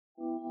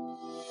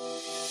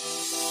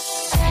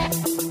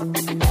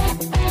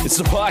It's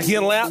the Pikey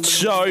and Loughz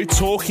show,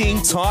 talking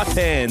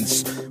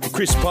Taipans. With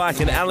Chris Pike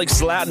and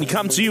Alex Loughton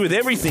come to you with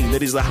everything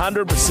that is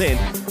 100%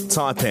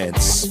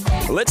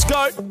 Taipans. Let's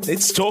go.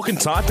 It's talking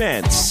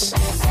Taipans.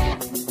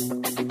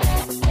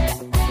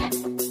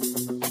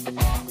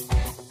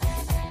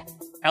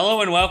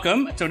 Hello and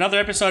welcome to another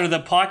episode of the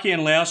Pikey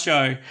and Loughz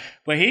show.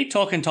 We're here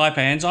talking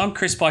Taipans. I'm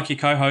Chris Pike, your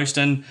co-host,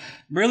 and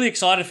I'm really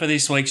excited for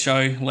this week's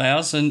show,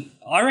 Loughz. And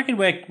I reckon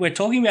we're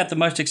talking about the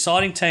most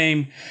exciting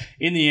team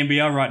in the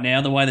NBL right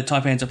now, the way the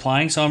Taipans are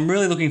playing. So I'm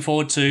really looking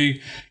forward to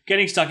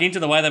getting stuck into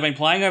the way they've been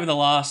playing over the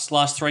last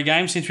 3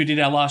 games since we did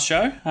our last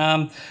show.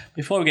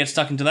 Before we get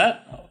stuck into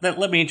that,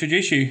 let me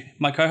introduce you,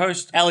 my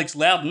co-host, Alex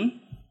Loughton.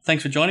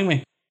 Thanks for joining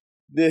me.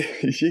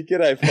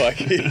 G'day,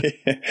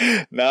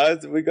 Pikey. No,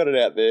 we got it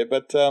out there,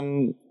 but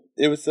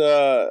it was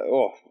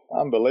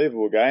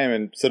unbelievable game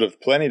and sort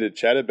of plenty to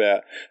chat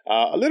about.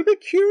 A little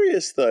bit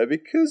curious though,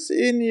 because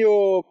in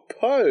your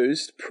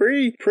post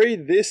pre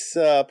this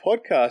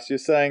podcast, you're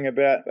saying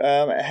about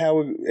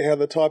how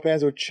the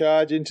Taipans will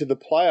charge into the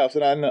playoffs,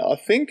 and I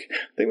think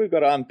we've got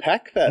to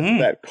unpack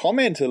that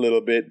comment a little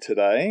bit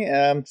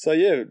today. So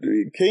yeah,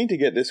 keen to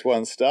get this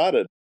one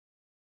started.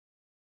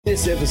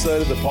 This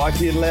episode of the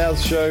Pikey and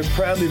Loughz show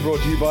proudly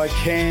brought to you by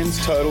Cairns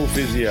Total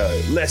Physio.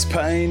 Less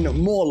pain,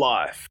 more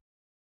life.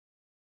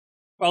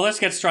 Well, let's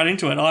get straight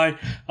into it. I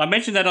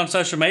mentioned that on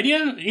social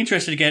media,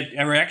 interested to get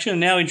a reaction, and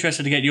now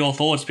interested to get your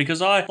thoughts, because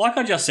like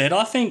I just said,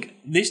 I think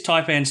this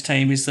Taipans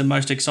team is the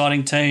most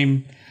exciting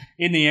team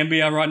in the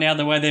NBL right now,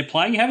 the way they're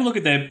playing. You have a look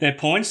at their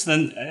points,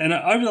 and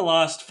over the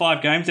last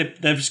 5 games,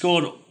 they've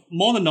scored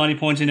more than 90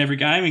 points in every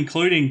game,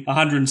 including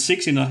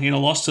 106 in a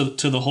loss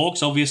to the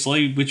Hawks,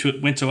 obviously, which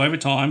went to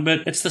overtime.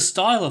 But it's the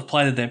style of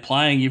play that they're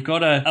playing. You've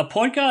got a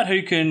point guard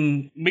who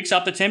can mix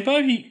up the tempo.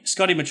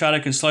 Scotty Machado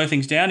can slow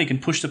things down. He can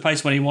push the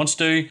pace when he wants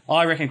to.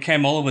 I reckon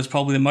Cam Oliver is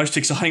probably the most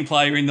exciting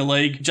player in the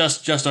league,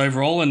 just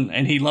overall,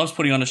 and he loves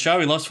putting on a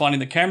show. He loves finding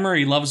the camera.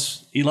 He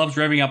loves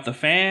revving up the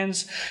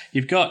fans.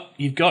 You've got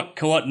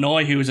Kawat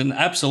Noi, who is an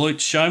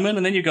absolute showman,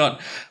 and then you've got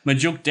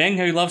Majuk Deng,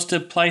 who loves to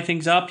play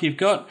things up. You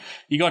got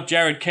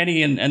Jared Kenny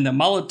and the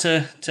mullet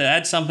to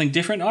add something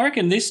different. I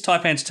reckon this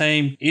Taipans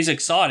team is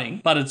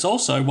exciting, but it's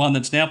also one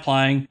that's now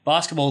playing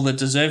basketball that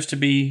deserves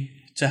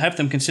to have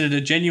them considered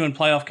a genuine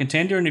playoff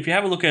contender. And if you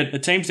have a look at the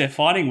teams they're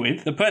fighting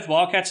with, the Perth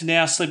Wildcats are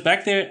now slipped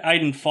back there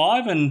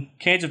 8-5, and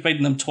Cairns have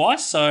beaten them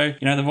twice. So,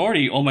 they've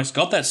already almost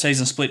got that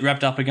season split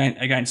wrapped up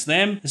against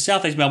them. The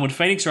Southeast Melbourne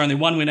Phoenix are only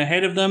 1 win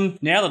ahead of them.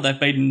 Now that they've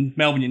beaten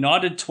Melbourne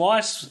United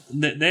twice,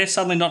 they're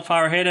suddenly not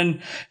far ahead,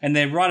 and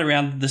they're right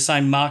around the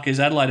same mark as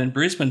Adelaide and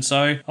Brisbane.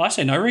 So I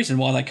see no reason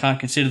why they can't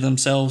consider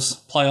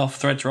themselves playoff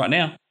threats right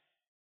now.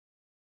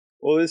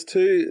 Well, there's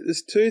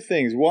two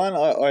things. One,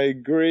 I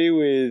agree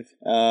with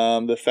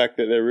the fact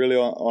that they're really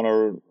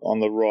on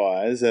the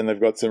rise, and they've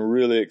got some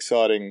really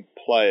exciting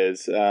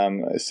players.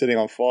 Sitting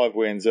on 5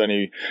 wins,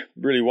 only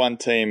really one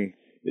team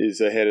is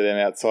ahead of them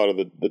outside of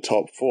the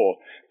top 4.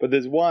 But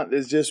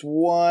there's just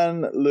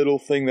one little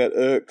thing that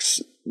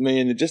irks me,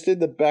 and just in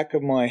the back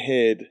of my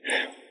head.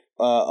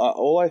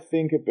 All I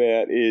think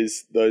about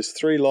is those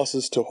 3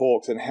 losses to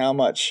Hawks and how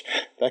much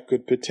that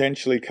could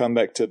potentially come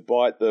back to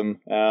bite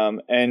them.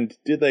 And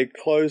did they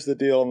close the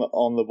deal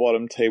on the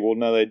bottom tee? Well,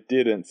 no, they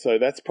didn't. So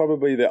that's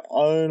probably the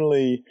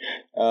only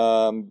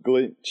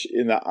glitch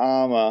in the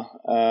armour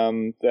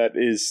that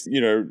is,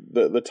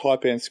 the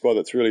Taipan squad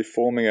that's really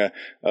forming a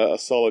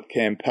solid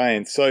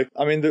campaign. So,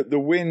 I mean, the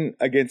win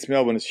against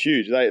Melbourne is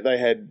huge. They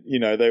had,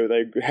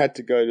 they had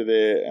to go to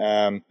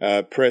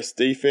their press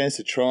defence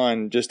to try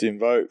and just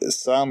invoke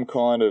some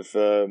kind of,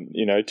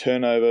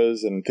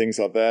 turnovers and things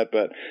like that.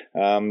 But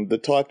the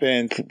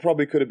Taipans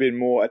probably could have been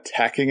more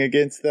attacking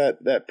against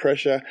that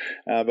pressure,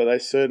 but they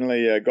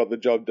certainly got the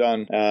job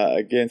done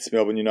against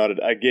Melbourne United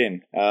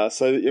again.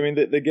 So, I mean,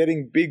 they're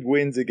getting big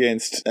wins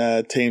against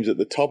teams at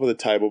the top of the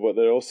table, but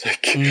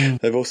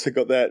they've also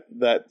got that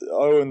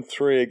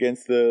 0-3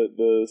 against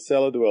the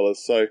cellar dwellers.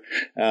 So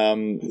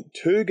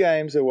 2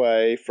 games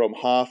away from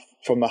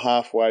the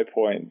halfway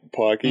point,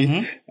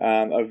 Pikey.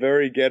 A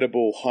very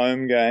gettable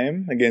home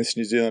game against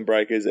New Zealand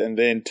Breakers, and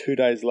then 2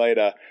 days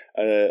later,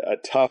 a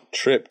tough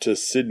trip to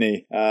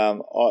Sydney.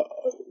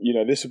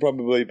 This would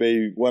probably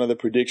be one of the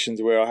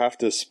predictions where I have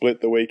to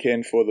split the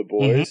weekend for the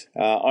boys,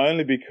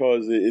 only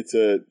because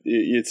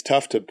it's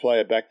tough to play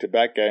a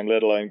back-to-back game,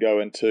 let alone go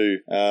into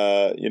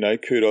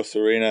Kudos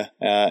Arena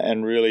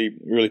and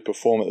really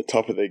perform at the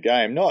top of their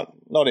game.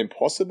 Not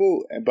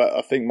impossible, but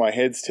I think my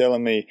head's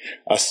telling me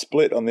a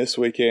split on this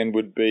weekend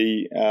would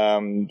be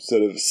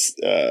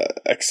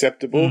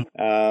acceptable.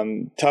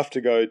 Tough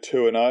to go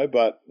 2-0,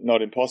 but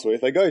not impossible.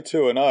 If they go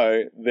 2-0,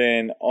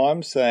 then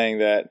I'm saying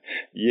that,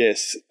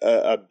 yes,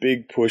 a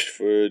big push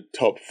for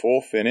top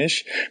 4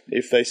 finish.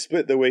 If they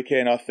split the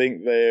weekend, I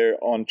think they're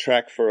on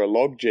track for a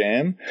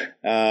logjam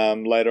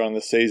later on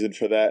the season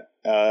for that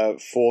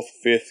fourth,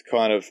 fifth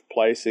kind of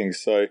placing.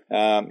 So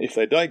if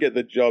they don't get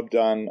the job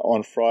done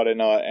on Friday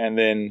night and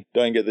then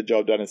don't get the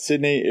job done in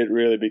Sydney, it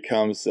really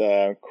becomes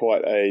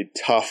quite a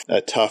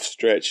tough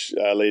stretch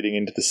leading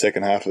into the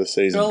second half of the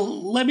season.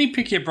 Well, let me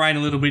pick your brain a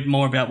little bit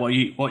more about what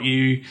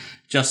you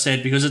just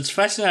said, because it's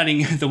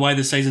fascinating the way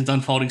the season's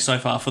unfolding so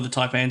far for the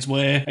Taipans,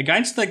 where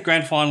against the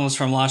grand finalists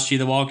from last year,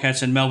 the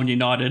Wildcats and Melbourne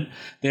United,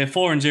 they're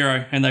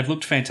 4-0 and they've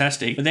looked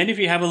fantastic. But then if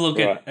you have a look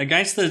at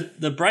against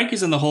the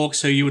Breakers and the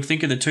Hawks, who you would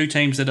think are the two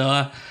teams that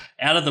are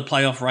out of the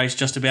playoff race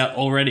just about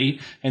already,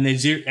 and they're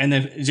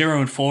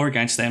 0-4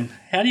 against them.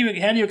 How do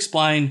you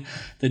explain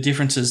the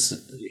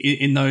differences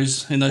in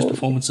those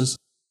performances?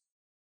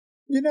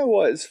 You know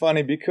what? It's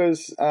funny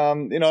because,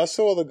 I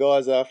saw the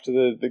guys after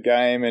the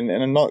game, and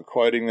I'm not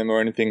quoting them or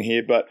anything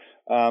here, but,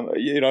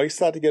 you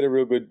start to get a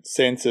real good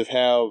sense of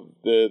how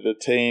the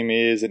team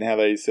is and how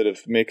they sort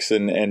of mix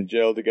and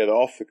gel together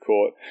off the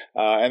court.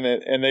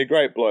 And they're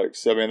great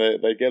blokes. I mean,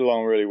 they get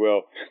along really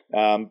well.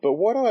 But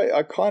what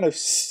I kind of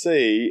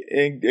see,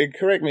 and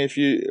correct me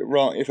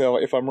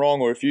if I'm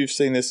wrong, or if you've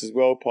seen this as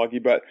well,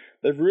 Pikey, but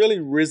they've really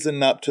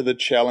risen up to the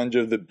challenge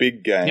of the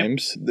big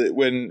games. Yep.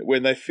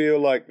 When they feel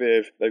like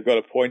they've got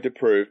a point to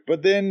prove.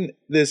 But then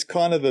there's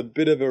kind of a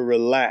bit of a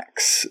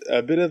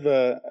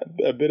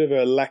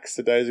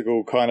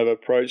lackadaisical kind of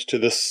approach to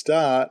the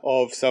start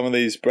of some of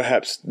these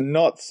perhaps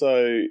not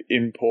so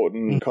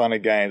important kind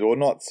of games, or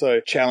not so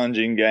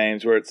challenging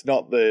games, where it's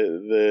not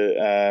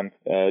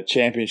the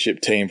championship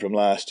team from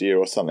last year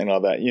or something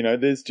like that.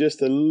 There's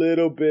just a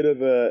little bit of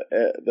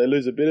they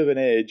lose a bit of an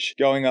edge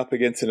going up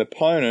against an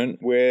opponent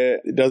where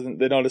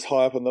they're not as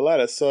high up on the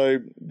ladder. So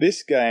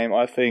this game,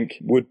 I think,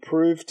 would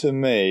prove to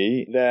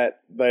me that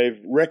they've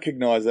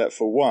recognised that,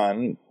 for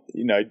one.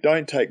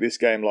 Don't take this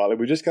game lightly.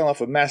 We just come off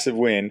a massive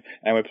win,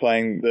 and we're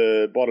playing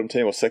the bottom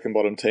team or second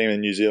bottom team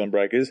in New Zealand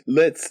Breakers.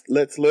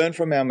 Let's learn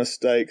from our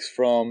mistakes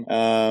from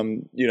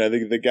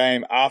the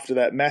game after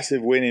that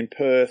massive win in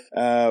Perth.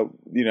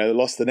 They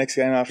lost the next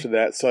game after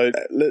that. So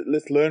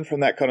let's learn from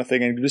that kind of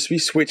thing and just be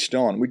switched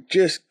on. We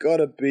just got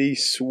to be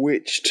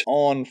switched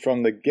on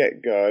from the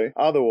get-go.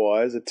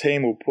 Otherwise, a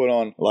team will put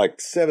on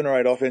like 7 or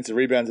 8 offensive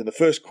rebounds in the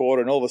first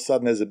quarter, and all of a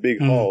sudden there's a big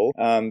hole.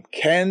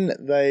 Can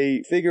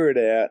they figure it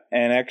out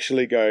and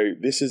actually go,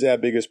 this is our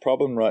biggest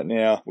problem right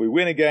now? We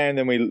win a game,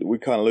 then we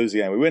kind of lose the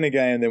game. We win a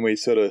game, then we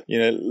sort of,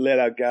 let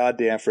our guard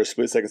down for a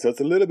split second. So it's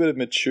a little bit of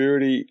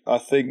maturity, I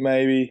think,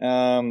 maybe,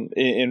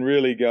 in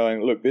really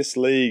going, look, this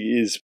league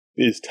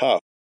is tough.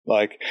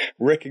 Like,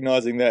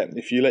 recognizing that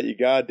if you let your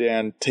guard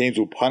down, teams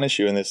will punish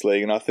you in this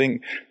league. And I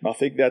think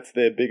that's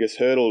their biggest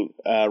hurdle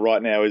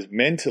right now, is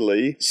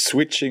mentally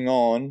switching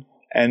on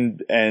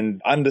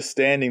and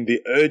understanding the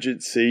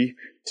urgency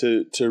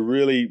to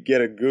really get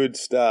a good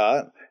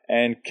start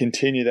and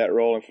continue that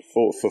rolling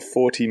for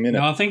 40 minutes.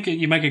 No, I think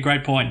you make a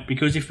great point,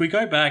 because if we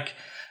go back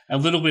a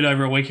little bit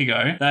over a week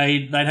ago,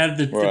 they'd had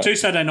the 2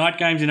 Saturday night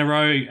games in a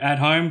row at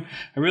home,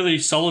 a really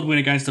solid win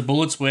against the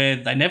Bullets where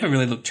they never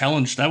really looked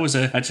challenged. That was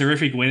a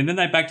terrific win. And then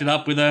they backed it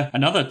up with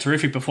another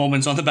terrific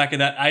performance on the back of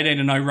that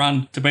 18-0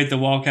 run to beat the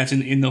Wildcats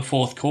in the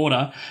fourth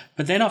quarter.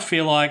 But then I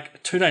feel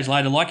like 2 days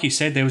later, like you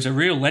said, there was a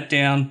real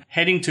letdown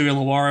heading to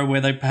Illawarra,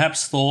 where they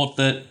perhaps thought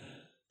that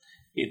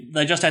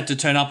they just had to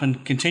turn up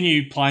and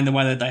continue playing the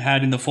way that they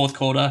had in the fourth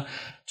quarter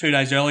 2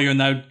 days earlier, and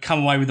they would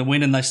come away with a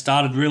win, and they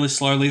started really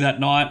slowly that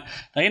night.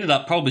 They ended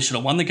up probably should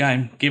have won the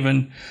game,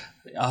 given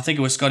I think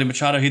it was Scotty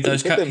Machado hit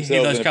those couple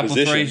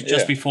of threes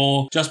just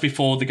before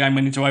the game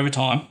went into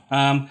overtime.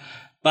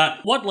 But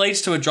what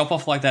leads to a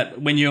drop-off like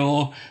that when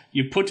you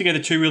put together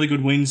 2 really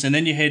good wins and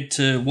then you head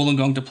to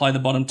Wollongong to play the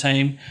bottom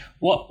team?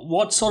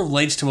 What sort of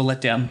leads to a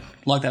letdown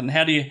like that, and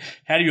how do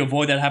you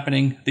avoid that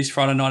happening this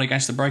Friday night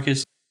against the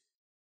Breakers?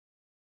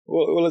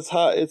 Well, it's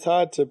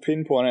hard to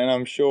pinpoint it, and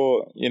I'm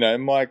sure,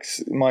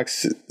 Mike's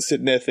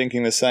sitting there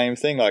thinking the same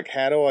thing. Like,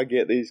 how do I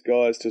get these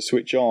guys to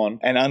switch on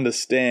and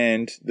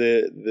understand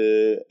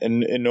the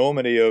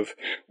enormity of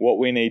what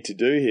we need to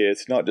do here?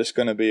 It's not just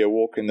going to be a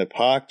walk in the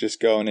park,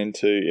 just going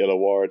into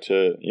Illawarra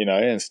to,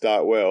 and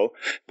start well.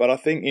 But I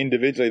think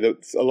individually,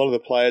 a lot of the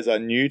players are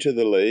new to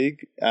the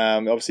league.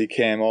 Obviously,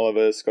 Cam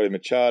Oliver, Scotty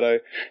Machado.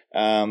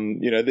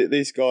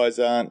 These guys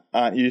aren't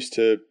used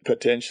to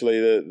potentially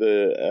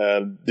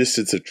the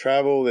distance of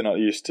travel. They're not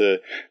used to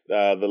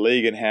the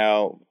league and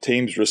how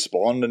teams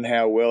respond and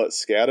how well it's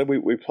scouted.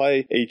 We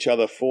play each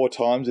other 4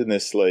 times in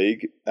this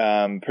league,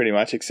 pretty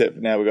much, except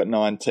now we've got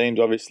 9 teams.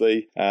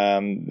 Obviously,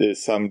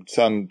 there's some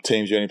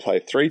teams you only play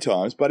 3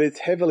 times, but it's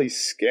heavily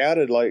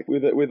scouted. Like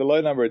with a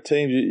low number of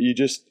teams, you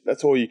just,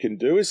 that's all you can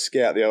do is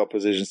scout the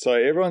opposition. So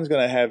everyone's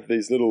going to have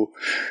these little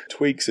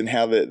tweaks in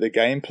how the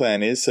game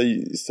plan is. So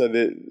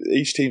that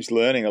each team's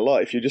learning a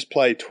lot. If you just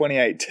play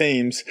 28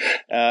 teams,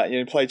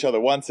 you play each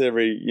other once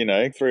every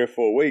 3 or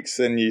 4 weeks,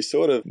 then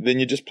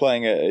you're just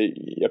playing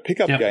a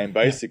pickup game,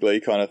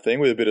 basically, kind of thing,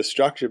 with a bit of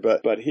structure.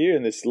 But here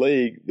in this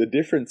league, the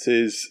difference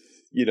is,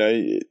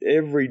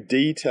 every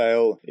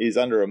detail is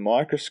under a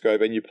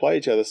microscope, and you play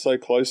each other so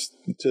close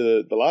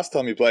to the last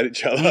time you played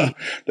each other.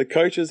 The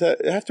coaches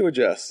have to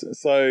adjust.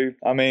 So,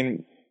 I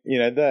mean,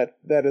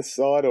 that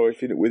aside, or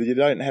if you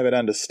don't have an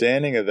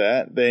understanding of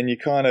that, then you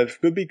kind of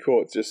could be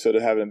caught just sort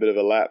of having a bit of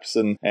a lapse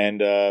and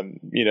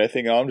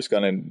thinking, I'm just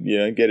going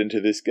to get into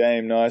this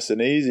game nice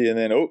and easy, and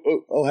then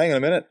hang on a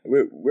minute,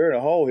 we're in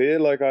a hole here.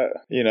 Like a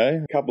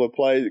couple of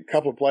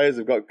players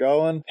have got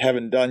going,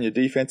 haven't done your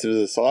defensive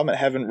assignment,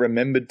 haven't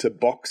remembered to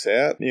box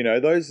out.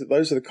 Those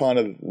are the kind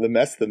of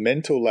that's the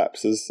mental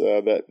lapses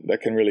that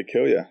can really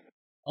kill you.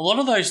 A lot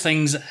of those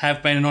things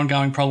have been an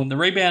ongoing problem. The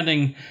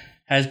rebounding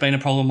has been a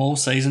problem all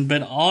season,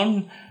 but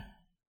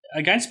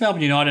against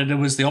Melbourne United, it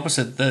was the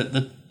opposite.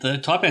 The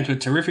Taipans were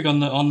terrific on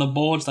the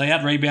boards. They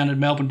out-rebounded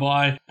Melbourne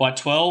by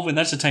 12, and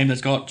that's a team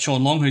that's got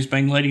Sean Long, who's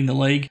been leading the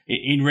league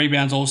in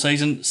rebounds all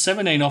season.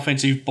 17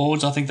 offensive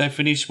boards, I think they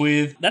finished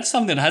with. That's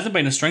something that hasn't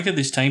been a strength of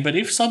this team, but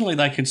if suddenly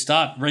they can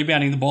start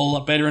rebounding the ball a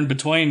lot better, and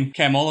between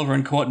Cam Oliver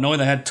and Courtney,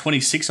 they had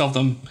 26 of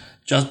them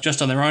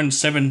just on their own,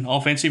 7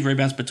 offensive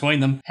rebounds between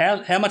them.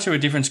 How much of a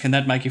difference can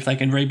that make if they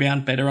can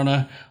rebound better on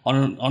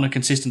a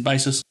consistent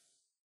basis?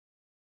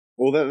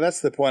 Well, that's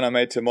the point I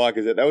made to Mike,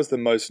 is that was the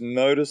most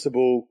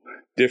noticeable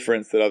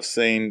difference that I've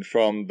seen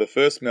from the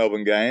first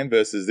Melbourne game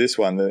versus this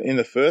one. In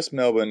the first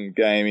Melbourne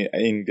game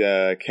in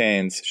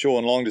Cairns,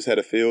 Sean Long just had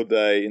a field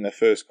day in the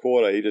first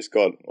quarter. He just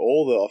got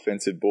all the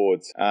offensive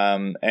boards.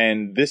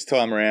 And this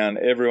time around,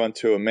 everyone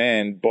to a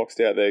man boxed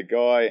out their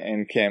guy,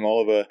 and Cam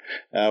Oliver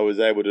was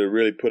able to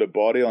really put a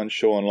body on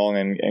Sean Long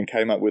and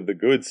came up with the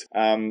goods.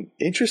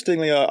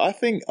 Interestingly, I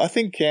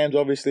think Cam's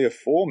obviously a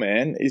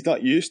 4-man. He's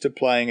not used to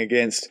playing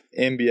against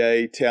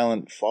NBA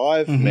talent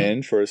 5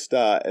 men for a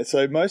start. And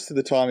so most of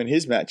the time in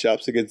his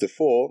matchups against the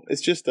 4,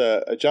 it's just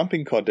a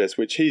jumping contest,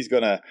 which he's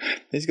gonna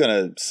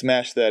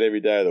smash that every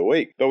day of the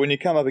week. But when you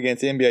come up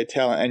against NBA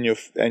talent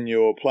and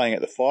you're playing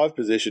at the 5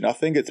 position, I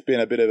think it's been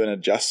a bit of an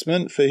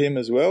adjustment for him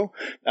as well.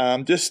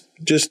 Just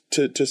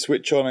to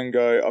switch on and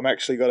go, I've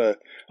actually got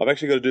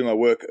to do my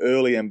work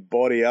early and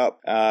body up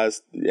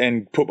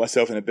and put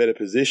myself in a better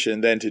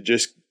position than to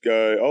just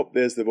go,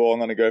 there's the ball, I'm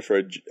going to go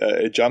for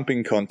a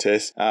jumping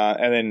contest.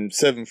 And then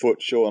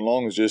 7-foot Sean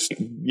Long's just,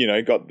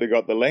 got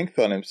the length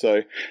on him.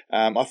 So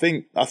I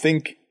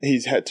think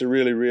he's had to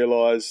really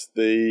realise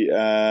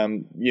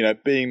the,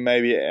 being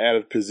maybe out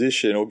of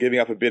position or giving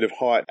up a bit of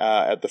height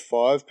at the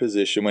 5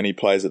 position when he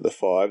plays at the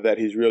 5, that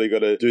he's really got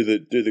to do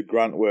the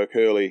grunt work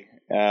early.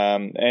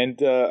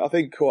 I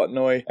think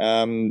Courtney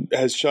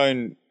has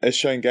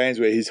shown games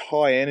where his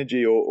high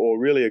energy or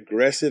really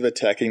aggressive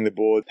attacking the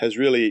board has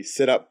really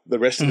set up the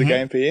rest of the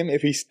game for him.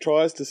 If he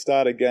tries to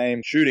start a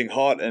game shooting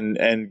hot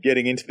and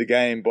getting into the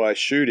game by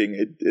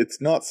shooting, it's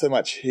not so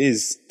much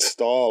his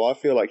style. I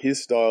feel like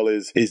his style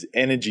is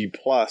energy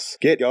plus.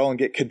 Get going,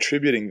 get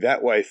contributing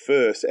that way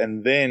first,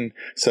 and then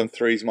some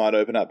threes might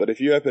open up. But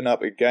if you open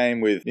up a game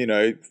with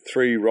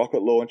 3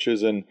 rocket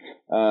launchers and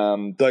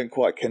don't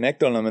quite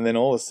connect on them, and then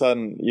all of a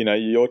sudden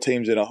your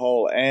team's in a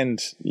hole, and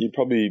you're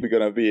probably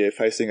going to be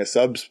facing a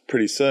subs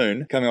pretty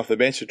soon, coming off the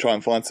bench to try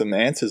and find some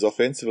answers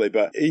offensively.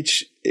 But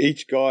each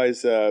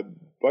guy's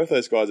both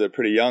those guys are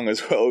pretty young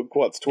as well.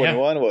 Quat's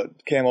 21,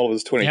 Cam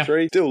Oliver's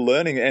 23. Still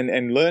learning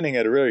and learning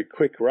at a really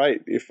quick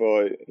rate. If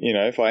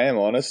I am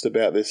honest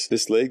about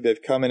this league,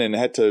 they've come in and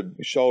had to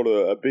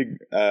shoulder a big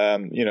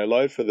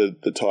load for the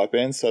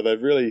Taipans, so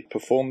they've really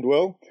performed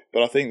well.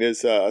 But I think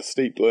there's a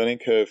steep learning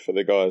curve for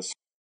the guys.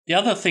 The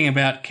other thing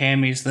about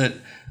Cam is that,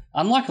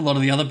 unlike a lot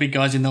of the other big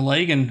guys in the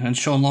league, and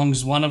Sean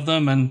Long's one of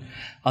them, and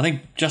I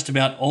think just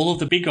about all of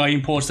the big guy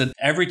imports that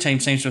every team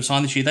seems to have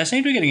signed this year, they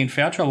seem to be getting in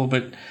foul trouble,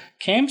 but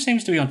Cam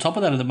seems to be on top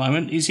of that at the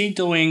moment. Has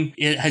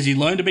he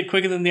learned a bit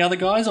quicker than the other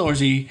guys, or is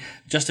he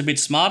just a bit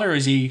smarter?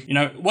 Is he,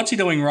 what's he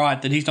doing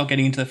right that he's not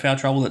getting into the foul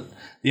trouble that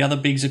the other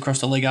bigs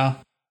across the league are?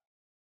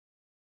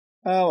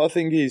 I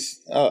think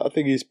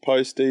his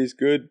post D is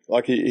good.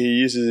 Like he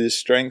uses his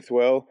strength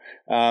well.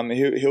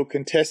 He'll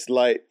contest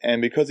late,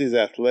 and because he's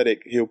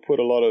athletic, he'll put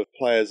a lot of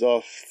players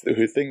off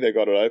who think they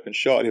got an open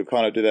shot. He'll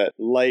kind of do that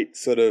late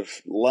sort of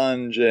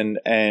lunge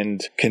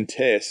and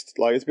contest.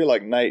 Like it's a bit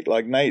like Nate.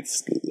 Like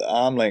Nate's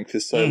arm length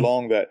is so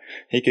long that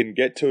he can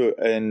get to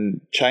and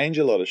change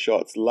a lot of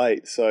shots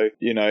late. So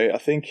I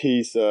think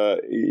he's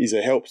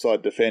a help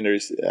side defender.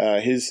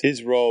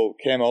 His role,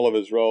 Cam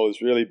Oliver's role,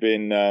 has really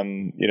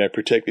been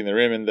protecting the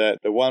rim, and that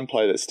the one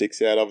play that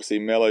sticks out, obviously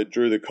Mello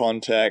drew the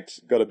contact,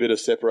 got a bit of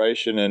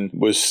separation and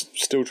was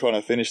still trying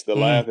to finish the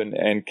layup,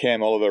 and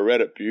Cam Oliver read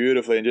it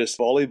beautifully and just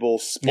volleyball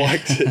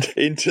spiked it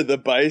into the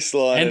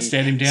baseline and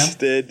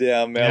stared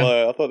down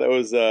Mello. I thought that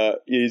was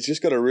he's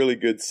just got a really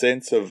good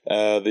sense of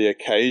the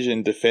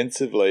occasion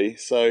defensively,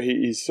 so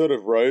he's sort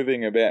of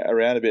roving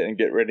around a bit and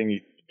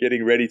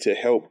getting ready to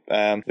help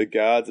the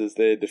guards as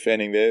they're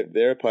defending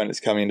their opponents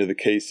coming into the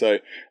key. So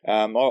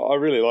I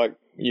really like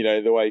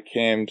the way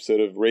Cam sort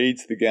of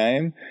reads the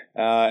game.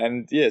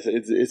 And yes,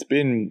 it's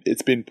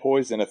been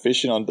poised and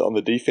efficient on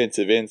the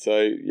defensive end. So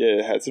yeah,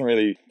 it hasn't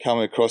really come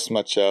across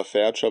much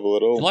foul trouble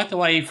at all. I like the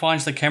way he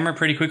finds the camera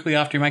pretty quickly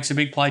after he makes a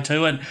big play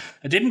too. And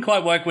it didn't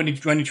quite work when he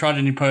tried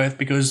it in Perth,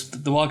 because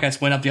the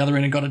Wildcats went up the other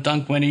end and got a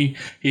dunk when he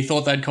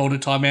thought they'd called a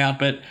timeout.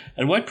 But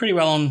it worked pretty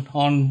well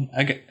on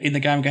in the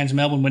game against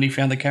Melbourne when he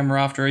found the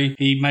camera after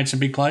he made some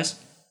big plays.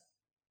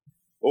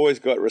 Always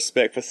got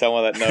respect for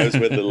someone that knows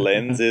where the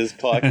lens is,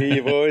 Pikey.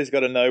 You've always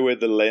got to know where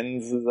the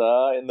lenses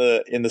are in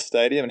the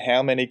stadium and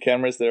how many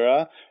cameras there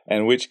are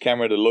and which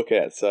camera to look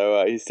at.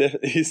 So he's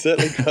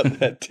certainly got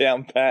that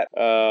down pat.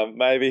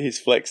 Maybe he's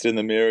flexed in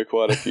the mirror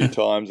quite a few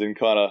times and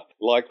kind of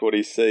liked what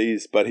he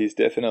sees, but he's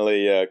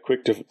definitely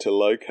quick to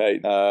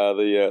locate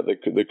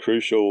the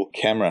crucial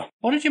camera.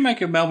 What did you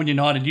make of Melbourne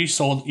United? You've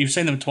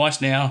seen them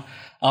twice now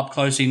up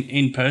close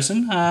in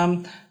person.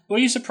 Were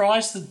you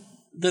surprised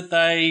that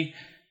they?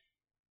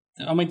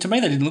 I mean, to me,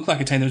 they didn't look like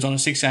a team that was on a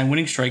 6-game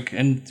winning streak,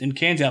 and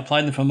Cairns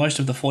outplayed them for most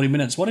of the 40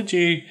 minutes. What did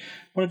you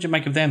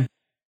make of them?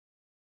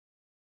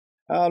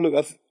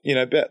 Look,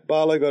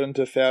 Barlow got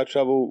into foul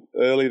trouble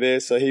early there,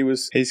 so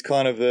he's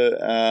kind of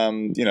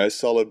the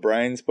solid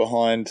brains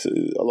behind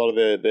a lot of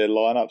their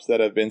lineups that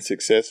have been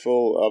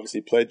successful.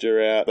 Obviously,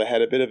 Pledger out. They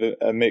had a bit of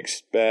a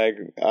mixed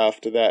bag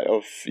after that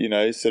of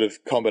sort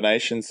of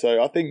combinations.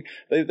 So I think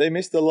they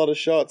missed a lot of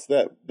shots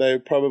that they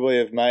probably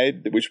have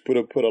made, which would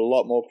have put a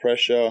lot more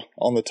pressure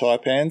on the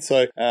Taipans.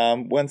 So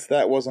once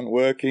that wasn't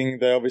working,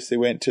 they obviously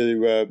went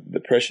to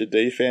the pressure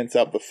defense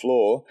up the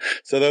floor.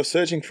 So they were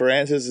searching for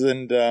answers,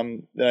 and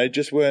they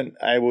just weren't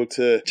able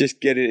to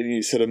just get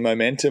any sort of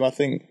momentum. I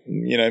think,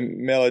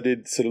 Mello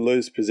did sort of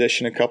lose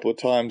possession a couple of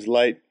times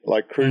late,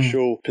 like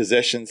crucial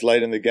possessions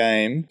late in the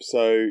game.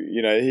 So,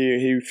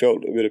 he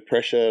felt a bit of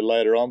pressure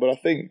later on. But I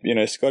think,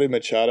 Scotty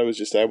Machado was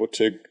just able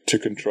to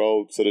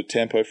control sort of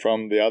tempo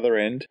from the other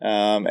end.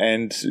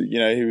 And,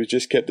 he was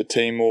just kept the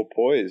team more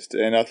poised.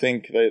 And I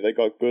think they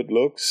got good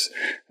looks.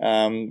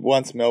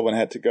 Once Melbourne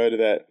had to go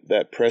to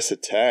that press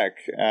attack,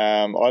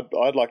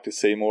 I'd like to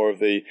see more of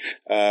the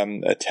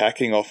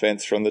attacking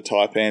offense from the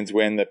Taipans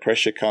when the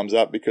pressure comes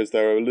up, because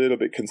they were a little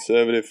bit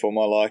conservative for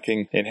my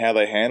liking in how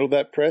they handled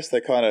that press.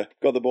 They kind of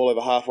got the ball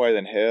over halfway,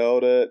 then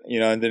held it,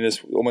 and then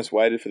just almost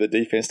waited for the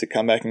defense to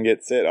come back and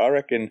get set. I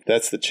reckon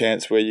that's the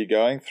chance where you're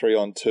going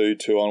 3-on-2,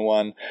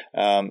 2-on-1.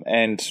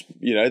 And,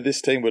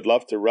 this team would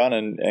love to run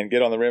and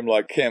get on the rim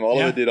like Cam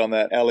Oliver did on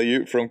that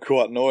alley-oop from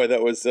Kuatnoi.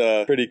 That was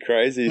pretty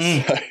crazy.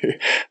 So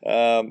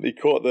he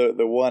caught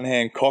the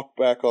one-hand cock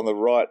back on the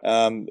right,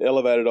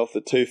 elevated off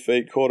the 2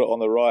 feet, caught it on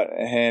the right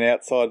hand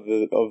outside of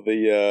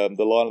the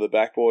line of the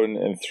backboard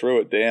and threw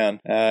it down,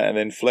 and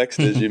then flexed,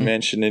 as you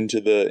mentioned,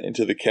 into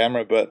the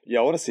camera. But yeah,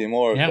 I want to see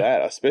more of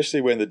that,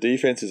 especially when the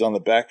defense is on the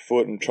back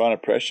foot and trying to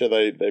pressure.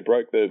 They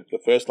broke the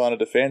first line of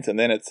defense, and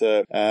then it's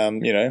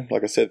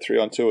like I said,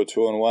 3-on-2 or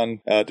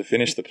 2-on-1 to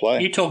finish the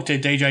play. You talked to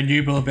DJ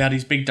Newbill about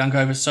his big dunk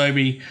over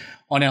Sobey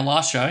on our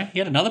last show. He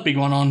had another big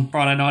one on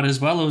Friday night as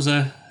well.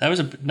 That was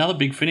another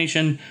big finish,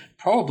 and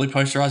probably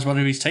posterised one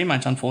of his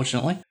teammates,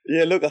 unfortunately.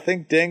 Yeah, look, I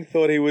think Deng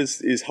thought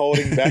is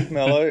holding back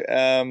Mello.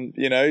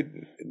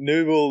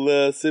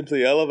 Newbill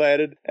simply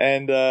elevated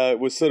and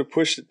was sort of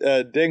pushed.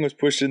 Deng was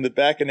pushed in the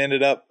back and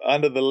ended up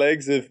under the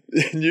legs of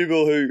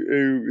Newbill,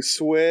 who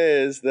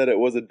swears that it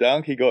was a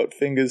dunk. He got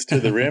fingers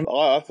to the rim.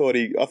 I thought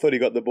he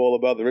got the ball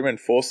above the rim and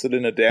forced it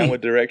in a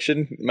downward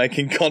direction,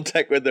 making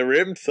contact with the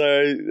rim.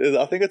 So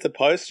I think it's a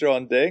poster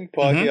on Deng,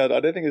 Pikey. I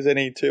don't think there's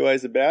any two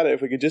ways about it.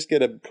 If we could just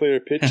get a clearer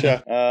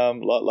picture,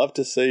 love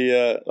to see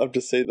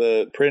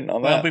the print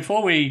on that. Well,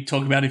 before we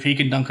talk about if he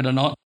can dunk it or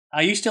not,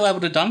 are you still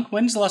able to dunk?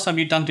 When's the last time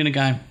you dunked in a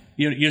game?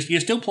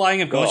 You're still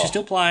playing, of course. You're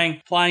still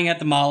playing at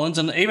the Marlins,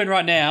 and even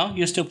right now,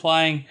 you're still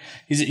playing.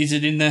 Is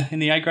it in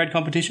the A grade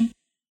competition?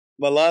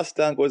 My last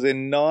dunk was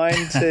in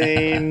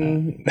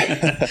 19.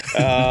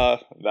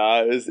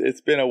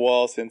 It's been a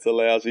while since a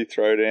lousy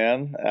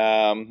throwdown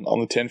on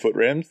the 10-foot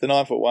rims. The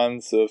 9-foot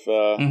ones have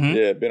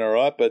been all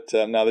right, but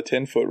the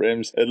 10-foot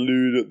rims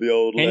elude the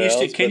old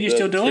Loughz. Can you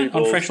still do it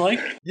on fresh leg?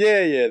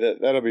 Yeah,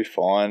 that'll be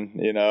fine.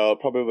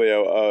 Probably a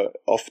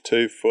off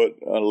 2-foot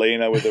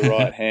leaner with the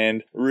right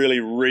hand, really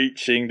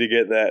reaching to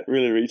get that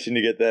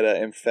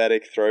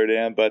emphatic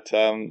throwdown. But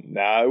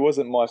it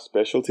wasn't my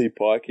specialty,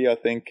 Pikey. I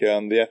think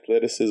the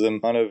athleticism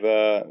kind of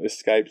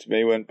escaped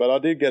me but I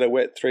did get a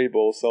wet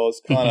 3-ball, so I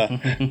was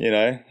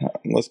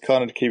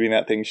kind of keeping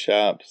that thing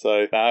sharp.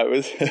 So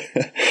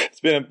it's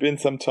been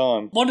some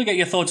time. I want to get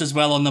your thoughts as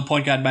well on the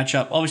point guard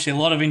matchup. Obviously, a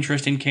lot of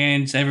interest in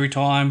Cairns every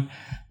time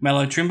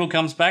Mello Trimble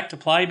comes back to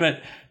play,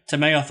 but to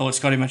me, I thought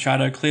Scotty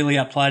Machado clearly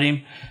outplayed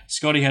him.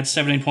 Scotty had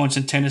 17 points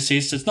and 10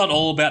 assists. It's not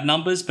all about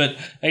numbers, but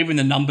even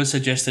the numbers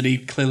suggest that he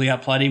clearly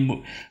outplayed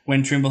him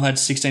when Trimble had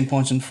 16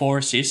 points and 4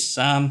 assists.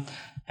 How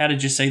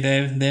did you see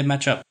their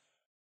matchup?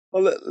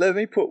 Well, let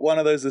me put one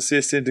of those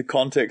assists into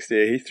context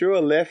here. He threw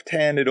a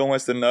left-handed,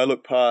 almost a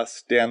no-look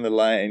pass down the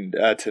lane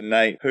to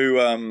Nate,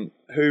 who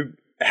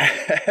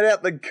had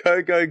out the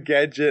go-go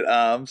gadget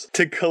arms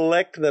to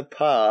collect the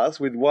pass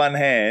with one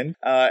hand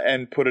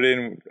and put it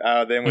in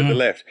then with the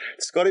left.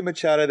 Scotty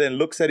Machado then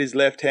looks at his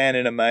left hand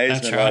in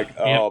amazement,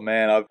 oh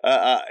man,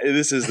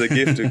 this is the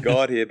gift of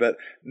God here. But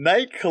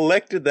Nate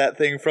collected that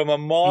thing from a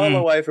mile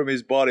away from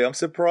his body. I'm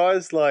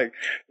surprised,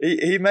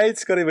 he made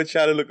Scotty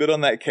Machado look good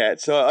on that catch.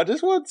 So I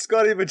just want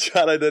Scotty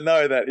Machado to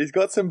know that he's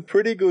got some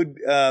pretty good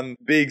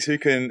bigs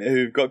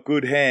who've got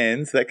good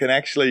hands that can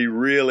actually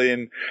reel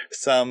in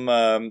some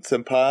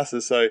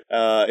passes. So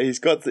he's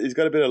got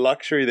a bit of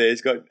luxury there.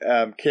 He's got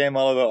Cam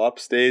Oliver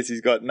upstairs.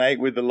 He's got Nate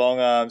with the long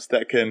arms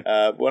that can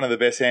one of the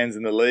best hands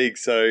in the league.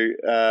 So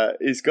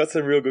he's got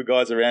some real good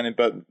guys around him.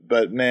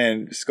 But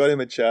man, Scotty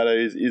Machado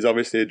is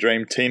obviously a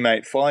dream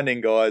teammate,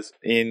 finding guys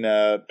in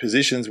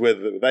positions where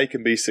they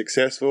can be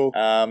successful.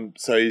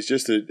 So he's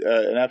just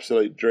an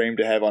absolute dream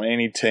to have on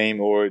any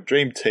team, or a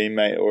dream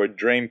teammate, or a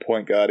dream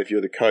point guard if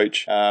you're the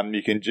coach.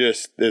 You can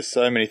there's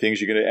so many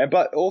things you can do.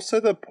 But also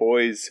the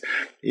poise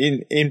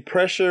in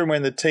pressure,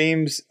 when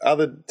the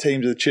other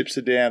teams, the chips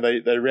are down,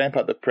 they ramp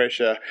up the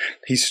pressure.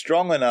 He's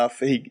strong enough.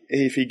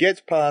 If he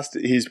gets past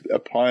his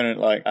opponent,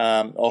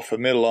 off a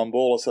middle on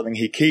ball or something,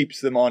 he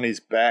keeps them on his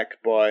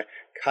back by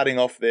cutting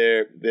off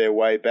their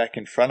way back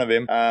in front of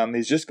him.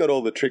 He's just got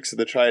all the tricks of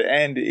the trade,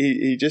 and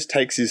he just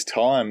takes his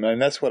time,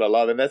 and that's what I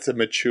love. And that's a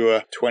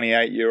mature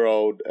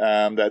 28-year-old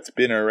that's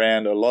been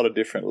around a lot of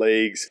different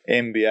leagues,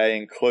 NBA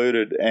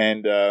included,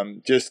 and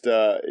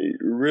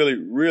really,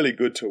 really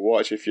good to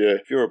watch. If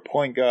you're a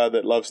point guard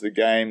that loves the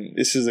game,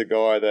 this is a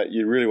guy that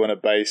you really want to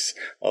base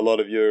a lot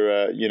of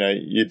your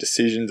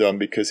decisions on,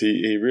 because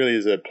he really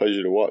is a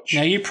pleasure to watch.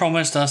 Now, you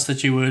promised us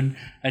that you would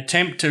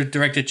attempt to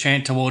direct a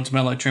chant towards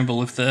Melo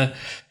Trimble if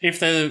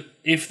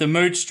the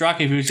mood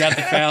struck, if he was at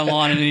the foul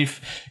line, and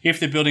if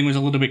the building was a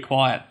little bit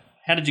quiet.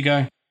 How did you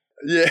go?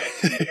 Yeah,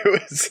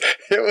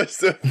 it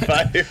was a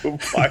fail,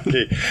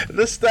 Pikey.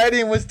 The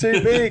stadium was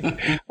too big.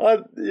 I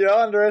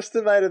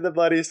underestimated the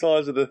bloody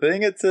size of the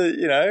thing. It's a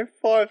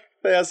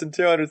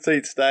 5,200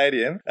 seat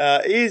stadium.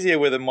 Easier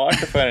with a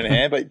microphone in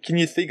hand, but can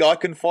you think I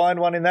can find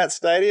one in that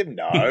stadium?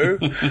 No.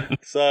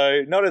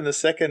 So not in the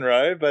second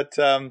row, but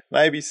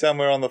maybe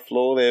somewhere on the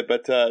floor there.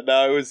 But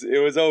no,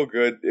 it was all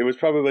good. It was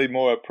probably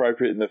more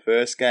appropriate in the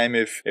first game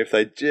if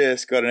they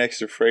just got an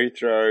extra free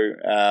throw.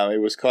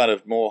 It was kind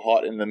of more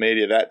hot in the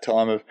media that time,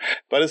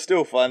 but it's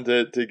still fun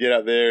to get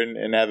up there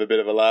and have a bit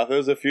of a laugh. There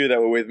was a few that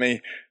were with me.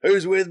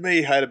 Who's with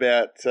me? Had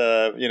about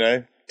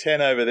 10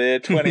 over there,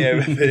 20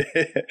 over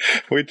there.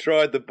 We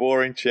tried the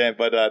boring chant,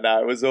 but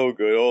no, it was all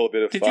good, all a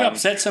bit of fun. Did you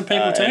upset some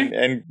people too?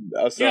 Sorry?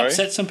 Did you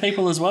upset some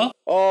people as well?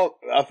 Oh,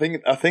 I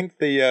think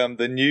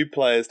the new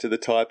players to the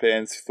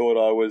Taipans thought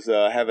I was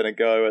having a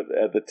go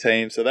at the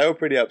team, so they were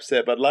pretty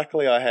upset. But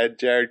luckily, I had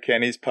Jared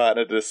Kenny's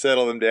partner to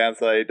settle them down.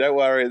 Say, don't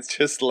worry, it's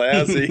just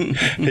Loughz.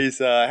 He's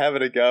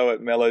having a go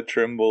at Melo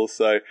Trimble.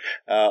 So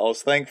I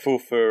was thankful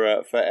for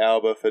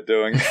Alba for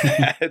doing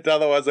that.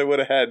 Otherwise, I would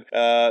have had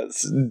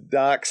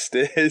dark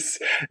stares,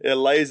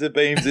 laser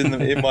beams in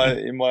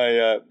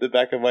the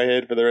back of my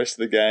head for the rest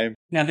of the game.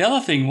 Now, the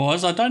other thing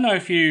was, I don't know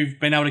if you've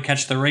been able to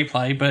catch the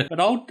replay, but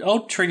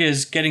old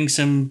Trigger's getting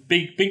some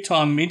big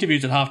time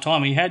interviews at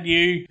halftime. He had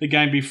you the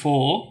game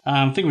before.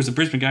 I think it was the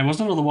Brisbane game,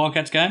 wasn't it, or the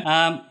Wildcats game?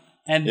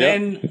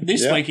 Then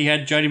this week he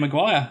had Jody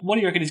Maguire. What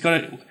do you reckon he's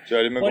got?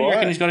 Jody Maguire. What do you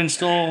reckon he's got in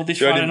store this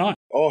Friday night?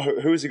 Oh,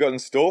 who's he got in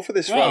store for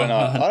this Friday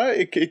night? I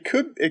don't.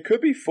 It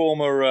could be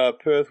former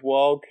Perth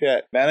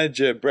Wildcat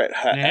manager Brett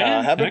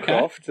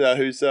Habercroft,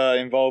 who's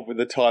involved with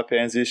the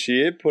Taipans this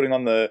year, putting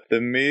on the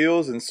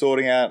meals and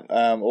sorting out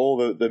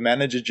all the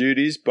manager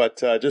duties,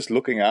 but just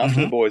looking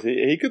after the boys.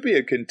 He could be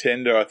a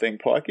contender, I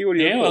think. Pikey, what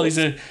do you think? Well,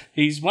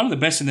 he's one of the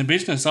best in the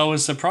business. I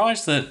was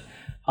surprised that.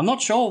 I'm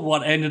not sure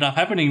what ended up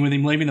happening with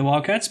him leaving the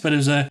Wildcats, but it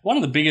was one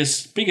of the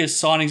biggest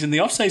signings in the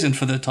off-season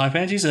for the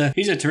Taipans.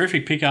 He's a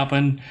terrific pickup,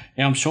 and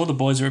I'm sure the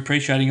boys are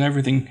appreciating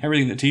everything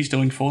that he's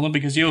doing for them,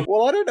 because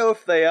Well, I don't know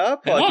if they are,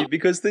 Pikey,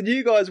 because the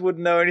new guys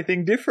wouldn't know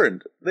anything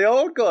different. The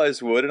old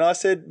guys would, and I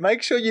said,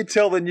 make sure you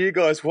tell the new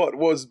guys what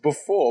was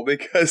before,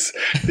 because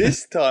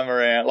this time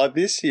around, like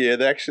this year,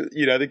 they actually,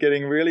 they're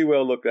getting really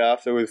well looked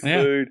after with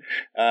food.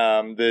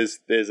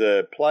 There's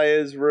a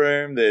players'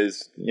 room.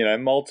 There's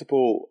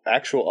multiple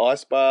actual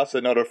ice baths, so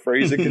not a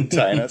freezer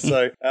container.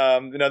 So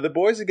the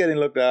boys are getting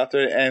looked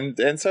after,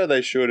 and so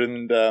they should.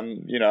 And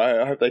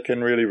I hope they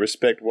can really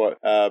respect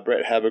what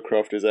Brett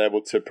Habercroft is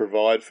able to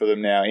provide for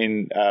them now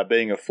in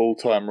being a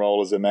full-time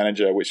role as a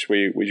manager, which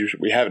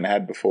we haven't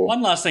had before.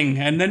 One last thing,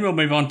 and then we'll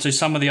move on to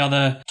some of the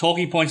other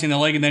talking points in the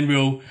league, and then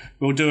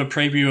we'll do a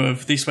preview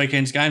of this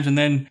weekend's games, and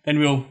then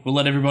we'll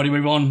let everybody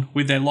move on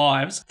with their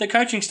lives. The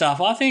coaching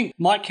staff, I think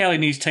Mike Kelly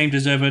and his team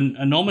deserve an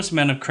enormous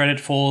amount of credit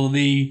for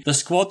the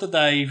squad that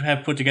they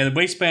have put together.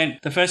 We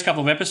spent the first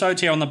couple of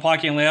episodes here on the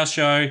Pikey and Loughz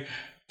show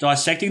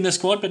dissecting the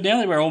squad, but now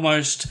that we're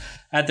almost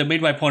at the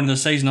midway point of the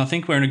season, I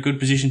think we're in a good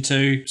position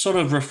to sort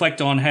of reflect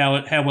on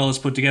how well it's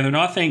put together. And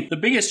I think the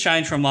biggest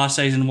change from last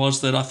season was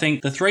that I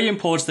think the three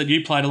imports that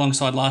you played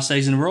alongside last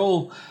season were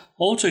all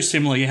all too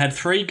similar. You had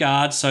 3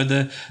 guards, so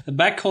the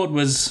backcourt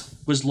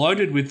was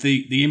loaded with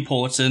the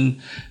imports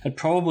and had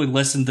probably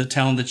lessened the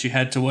talent that you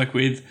had to work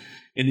with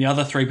in the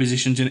other 3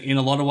 positions in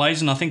a lot of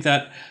ways. And I think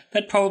that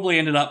probably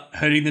ended up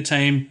hurting the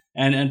team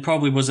and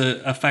probably was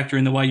a factor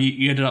in the way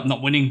you ended up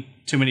not winning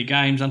too many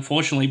games,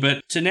 unfortunately.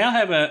 But to now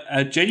have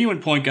a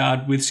genuine point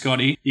guard with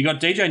Scotty, you got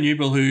DJ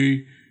Newbill,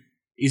 who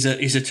is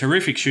a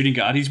terrific shooting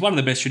guard. He's one of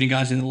the best shooting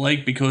guards in the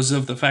league because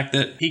of the fact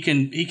that he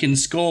can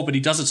score, but he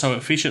does it so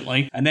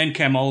efficiently. And then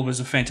Cam Oliver's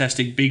a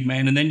fantastic big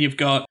man. And then you've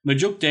got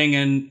Majuk Deng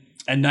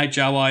and Nate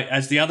Jawai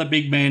as the other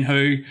big man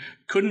who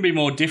couldn't be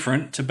more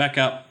different to back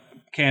up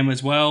Cam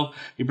as well.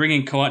 You bring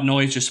in Kite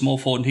Noyes, just small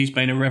forward, and he's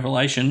been a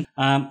revelation.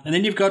 And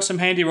then you've got some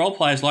handy role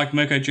players like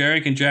Mirko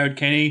Jeric and Jared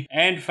Kenny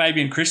and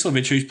Fabian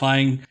Krislovic, who's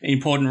playing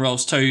important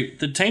roles too.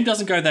 The team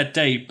doesn't go that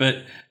deep,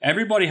 but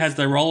everybody has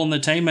their role in the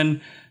team,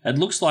 and it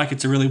looks like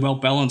it's a really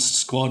well-balanced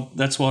squad.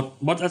 That's what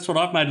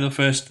I've made of the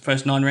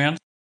first 9 rounds.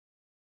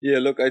 Yeah,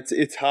 look,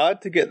 it's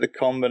hard to get the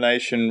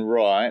combination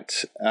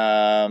right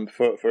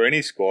for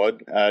any squad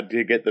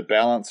to get the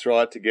balance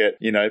right, to get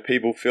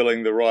people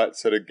filling the right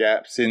sort of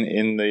gaps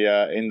in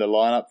the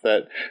lineup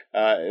that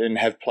and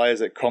have players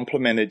that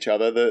complement each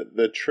other.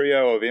 The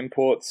trio of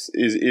imports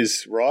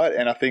is right,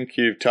 and I think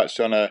you've touched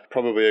on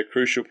probably a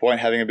crucial point,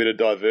 having a bit of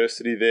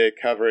diversity there,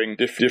 covering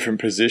different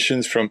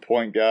positions from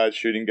point guard,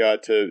 shooting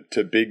guard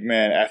to big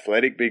man,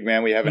 athletic big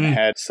man. We haven't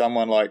had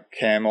someone like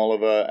Cam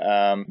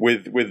Oliver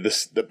with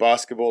the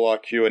basketball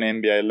IQ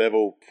and NBA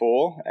level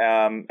for,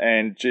 and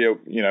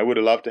would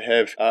have loved to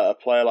have a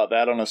player like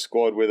that on a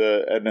squad with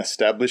an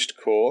established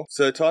core.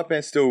 So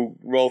Taipans still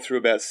roll through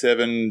about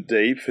 7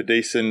 deep for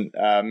decent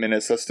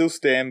minutes. I still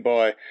stand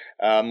by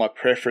my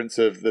preference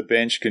of the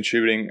bench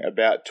contributing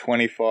about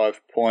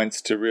 25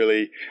 points to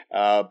really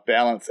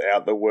balance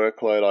out the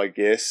workload, I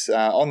guess.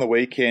 On the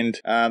weekend,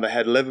 they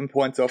had 11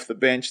 points off the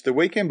bench. The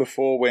weekend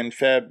before, when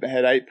Fab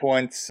had 8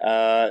 points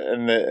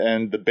and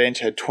the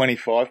bench had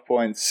 25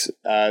 points,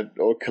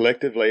 or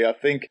collectively, I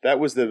think that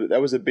was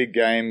a big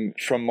game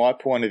from my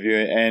point of view.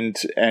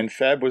 And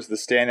Fab was the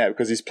standout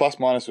because his plus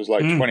minus was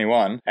like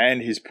 21,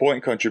 and his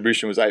point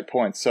contribution was 8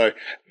 points. So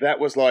that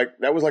was like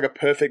a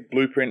perfect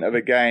blueprint of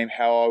a game,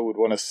 how I would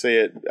want to see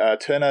it.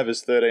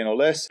 Turnovers 13 or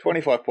less,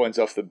 25 points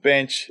off the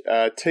bench,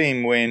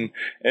 team win,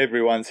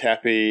 everyone's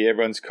happy,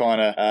 everyone's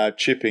kind of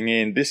chipping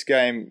in. This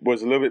game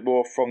was a little bit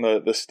more from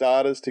the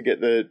starters to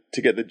get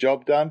the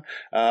job done.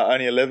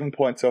 Only 11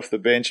 points off the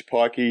bench,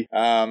 Pikey.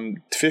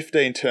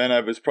 15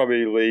 turnovers,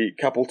 probably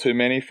a couple too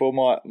many for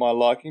my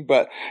liking,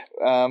 but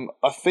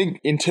I think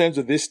in terms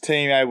of this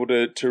team able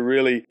to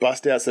really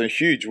bust out some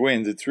huge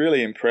wins, it's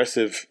really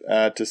impressive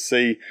to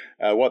see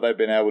what they've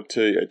been able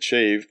to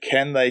achieve.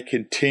 Can they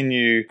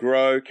continue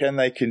grow? Can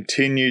they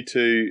continue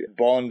to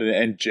bond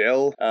and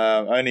gel?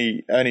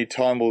 Only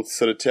time will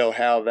sort of tell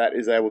how that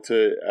is able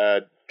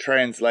to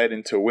translate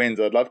into wins.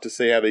 I'd love to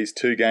see how these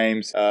 2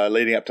 games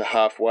leading up to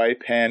halfway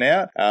pan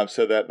out,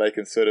 so that they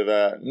can sort of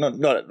they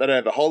don't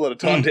have a whole lot of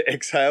time to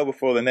exhale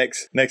before the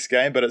next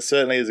game, but it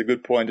certainly is a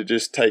good point to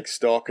just take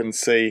stock and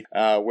see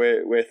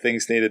where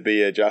things need to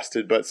be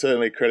adjusted. But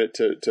certainly credit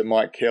to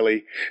Mike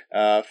Kelly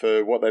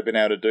for what they've been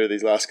able to do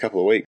these last couple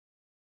of weeks.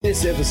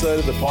 This episode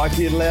of the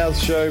Pikey and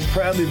Loughz Show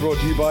proudly brought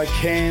to you by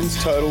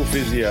Cairns Total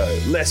Physio.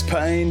 Less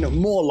pain,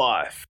 more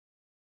life.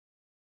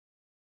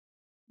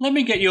 Let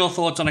me get your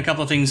thoughts on a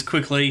couple of things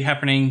quickly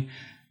happening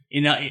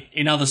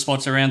in other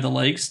spots around the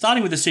league.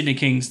 Starting with the Sydney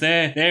Kings,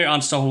 they're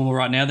unstoppable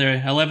right now. They're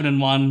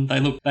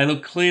 11-1. They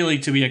look clearly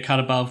to be a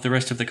cut above the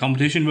rest of the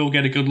competition. We'll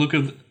get a good look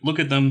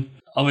at them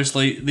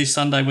obviously this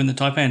Sunday when the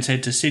Taipans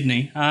head to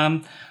Sydney.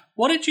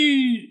 What did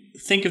you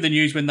think of the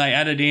news when they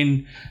added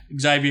in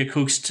Xavier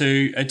Cooks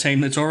to a team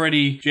that's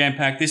already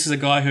jam-packed? This is a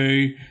guy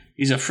who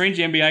is a fringe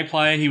NBA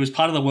player. He was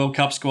part of the World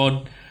Cup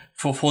squad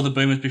for the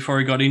Boomers before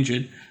he got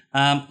injured.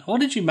 What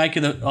did you make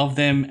of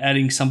them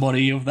adding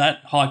somebody of that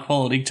high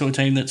quality to a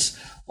team that's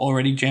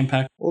already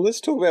jam-packed? Well, let's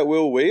talk about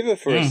Will Weaver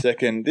for a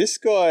second. This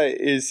guy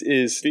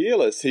is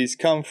fearless. He's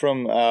come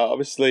from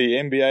obviously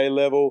NBA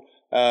level.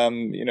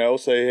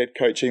 Also head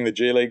coaching the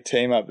G League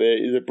team up there.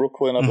 He's at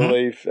Brooklyn, I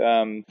believe.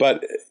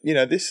 But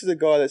this is a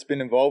guy that's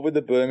been involved with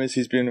the Boomers.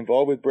 He's been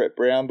involved with Brett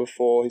Brown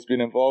before. He's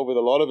been involved with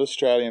a lot of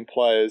Australian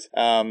players.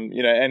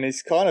 And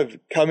he's kind of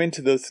come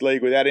into this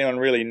league without anyone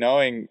really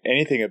knowing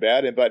anything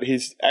about him. But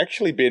he's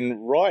actually been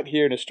right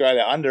here in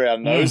Australia under our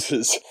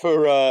noses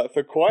for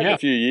quite a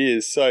few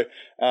years. So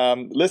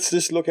let's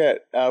just look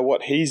at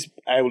what he's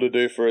able to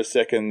do for a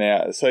second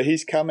now. So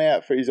he's come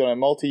out he's on a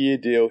multi-year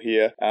deal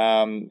here,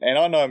 and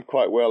I know him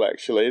quite well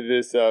actually.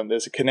 There's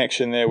a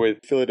connection there with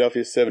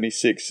Philadelphia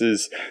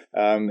 76ers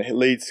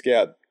lead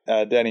scout.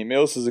 Danny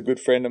Mills is a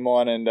good friend of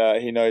mine,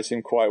 and he knows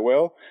him quite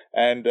well.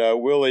 And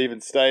Will even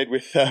stayed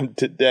with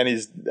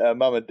Danny's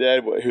mum and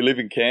dad who live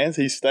in Cairns.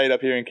 He stayed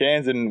up here in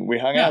Cairns, and we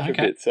hung out for a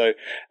bit. So,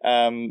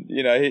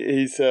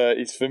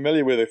 he's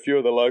familiar with a few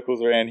of the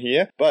locals around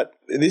here. But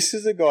this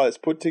is a guy that's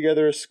put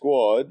together a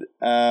squad.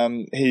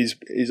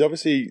 He's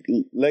obviously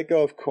let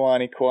go of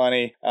Kwani,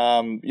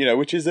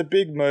 which is a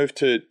big move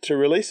to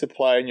release a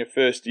player in your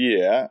first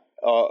year.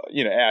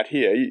 out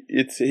here,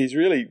 he's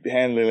really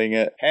handling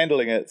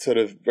it sort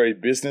of very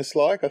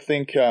business-like. I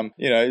think,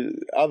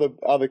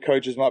 other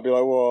coaches might be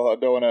like, well, I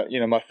don't want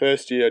to, my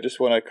first year, I just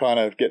want to kind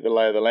of get the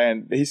lay of the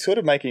land. He's sort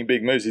of making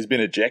big moves. He's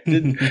been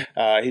ejected.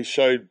 He's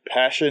showed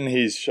passion.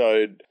 He's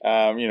showed,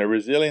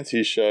 resilience.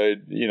 He's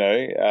showed,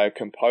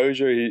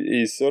 composure.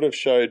 He's sort of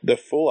showed the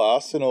full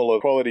arsenal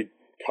of quality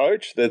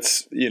coach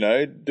that's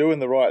doing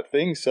the right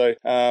thing. So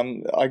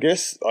I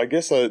guess I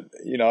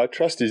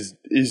trust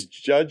his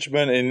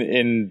judgment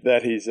in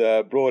that he's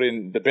brought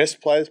in the best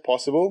players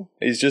possible.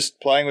 He's just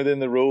playing within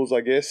the rules,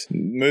 I guess,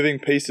 moving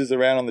pieces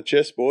around on the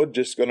chessboard,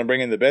 just going to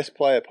bring in the best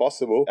player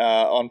possible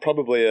on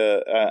probably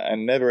a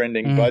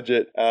never-ending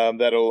budget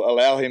that'll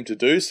allow him to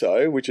do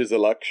so, which is a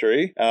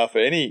luxury for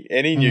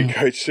any new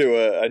coach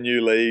to a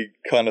new league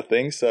kind of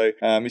thing. So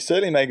he's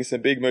certainly making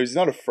some big moves. He's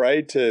not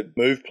afraid to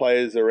move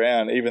players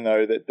around, even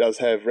though that does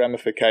have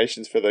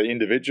ramifications for the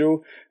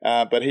individual,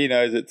 but he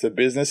knows it's a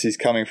business. He's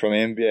coming from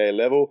NBA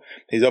level.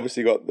 He's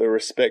obviously got the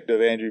respect of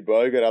Andrew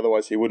Bogut,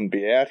 otherwise he wouldn't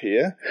be out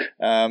here.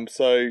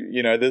 So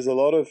there's a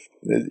lot of,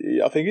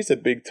 I think he's a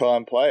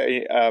big-time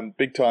player,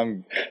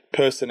 big-time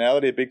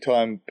personality, a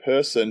big-time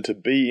person to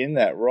be in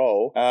that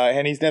role,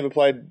 and he's never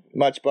played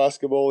much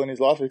basketball in his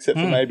life except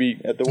for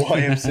maybe at the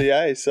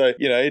YMCA. So,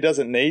 he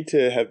doesn't need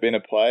to have been a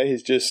player.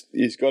 He's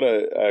got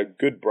a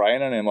good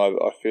brain on him,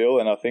 I feel,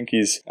 and I think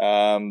he's,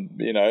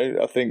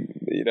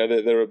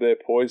 they're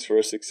poised for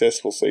a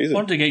successful season. I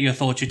wanted to get your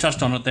thoughts. You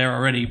touched on it there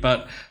already,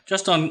 but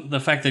just on the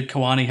fact that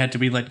Kawani had to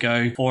be let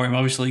go for him.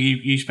 Obviously,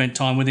 you spent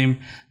time with him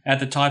at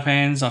the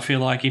Taipans. I feel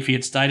like if he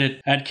had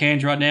stayed at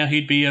Cairns right now,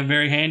 he'd be a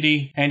very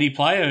handy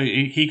player.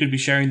 He could be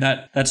sharing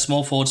that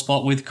small forward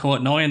spot with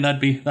Courtney, and that'd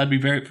be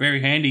very,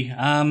 very handy.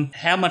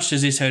 How much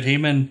does this hurt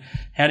him? And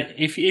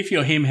if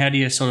you're him, how do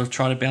you sort of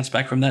try to bounce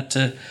back from that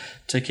to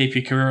keep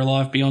your career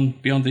alive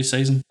beyond this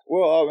season?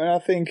 Well, I mean,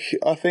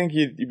 I think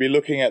you'd be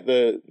looking at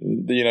the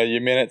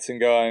your minutes and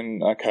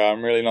going, okay,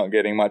 I'm really not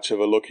getting much of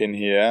a look in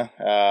here.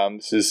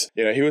 This is,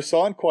 he was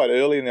signed quite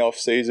early in the off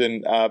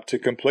season to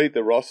complete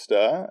the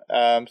roster.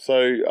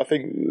 So I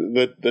think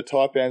the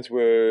Taipans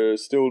were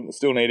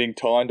still needing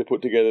time to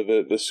put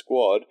together the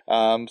squad.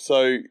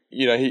 So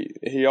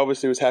he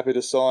obviously was happy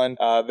to sign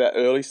that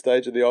early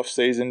stage of the off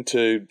season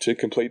to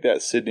complete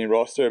that Sydney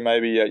roster, and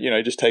maybe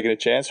just taking a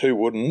chance. Who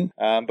wouldn't?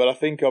 But I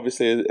think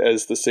obviously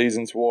as the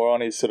seasons wore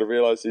on, he's sort of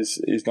realised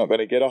he's not going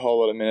to get a whole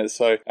lot of minutes.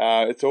 So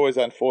it's always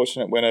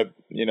unfortunate when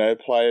a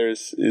player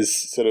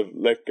is sort of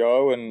let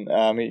go, and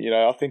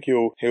I think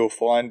he'll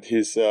find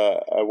his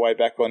way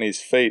back on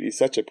his feet. He's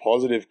such a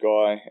positive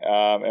guy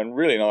and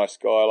really nice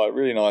guy, like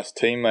really nice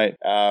teammate.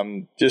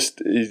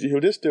 He'll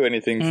just do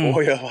anything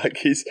for you. Like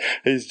he's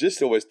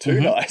just always too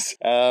nice.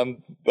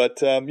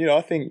 But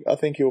I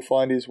think he'll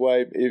find his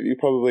way. He'll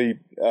probably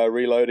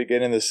reload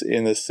again in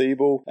the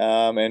Siebel,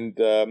 and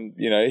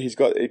he's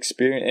got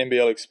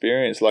NBL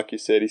experience. Like you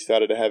said, he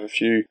started to have a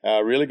few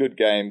really good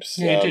games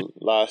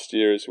last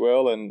year as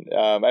well, and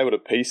able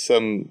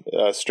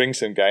to string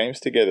some games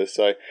together.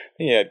 So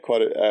he had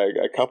quite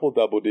a couple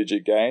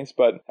double-digit games,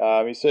 but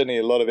he's certainly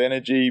a lot of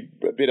energy,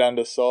 a bit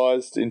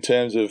undersized in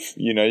terms of,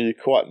 you're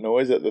quite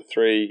noise at the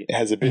three,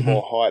 has a bit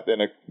more height than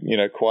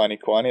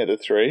Quiney at the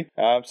three.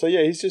 So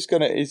yeah, he's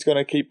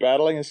gonna keep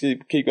battling, he's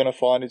keep gonna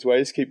find his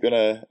ways,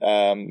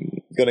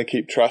 gonna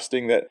keep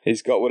trusting that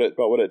he's got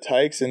what it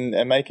takes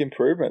and make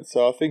improvements.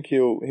 So I think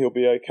he'll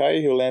be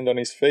okay. He'll land on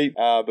his feet,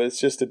 but it's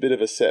just a bit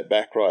of a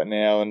setback right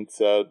now, and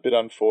it's a bit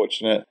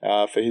unfortunate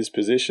for his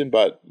position.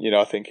 But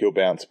I think he'll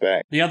bounce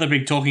back. The other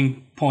big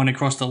talking point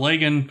across the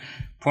league and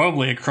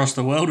probably across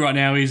the world right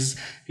now is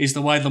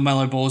the way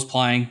LaMelo Ball's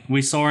playing.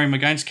 We saw him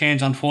against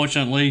Cairns,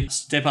 unfortunately,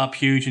 step up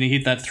huge, and he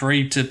hit that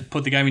three to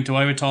put the game into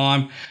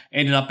overtime.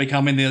 Ended up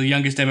becoming the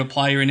youngest ever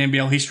player in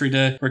NBL history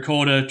to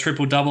record a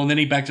triple-double, and then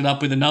he backed it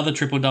up with another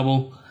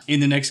triple-double in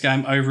the next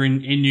game over in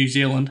New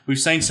Zealand. We've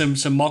seen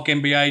some mock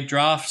NBA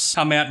drafts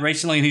come out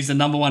recently, and he's the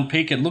number one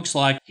pick. It looks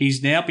like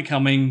he's now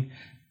becoming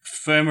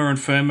firmer and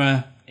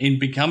firmer in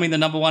becoming the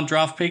number one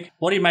draft pick.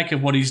 What do you make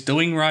of what he's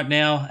doing right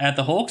now at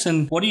the Hawks,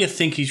 and what do you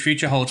think his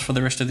future holds for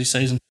the rest of this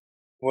season?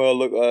 Well,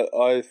 look,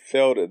 I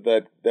felt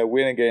that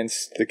win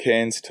against the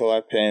Cairns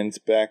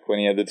Taipans back when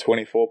he had the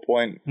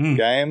 24-point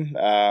game.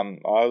 I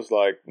was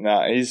like,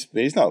 nah, he's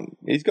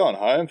gone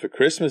home for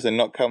Christmas and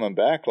not coming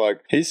back.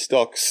 Like, his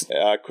stocks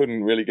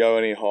couldn't really go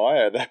any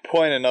higher at that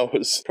point, and I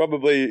was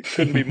probably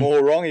couldn't be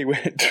more wrong. He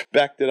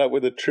backed it up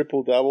with a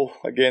triple-double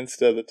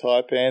against the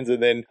Taipans,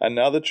 and then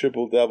another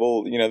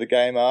triple-double, the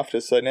game after.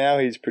 So now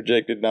he's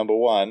projected number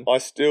one.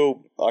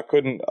 I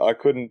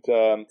couldn't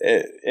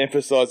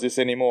emphasize this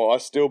anymore. I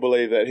still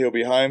believe that he'll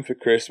be home for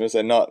Christmas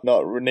and not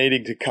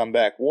needing to come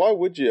back. Why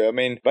would you? I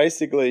mean,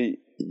 basically,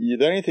 the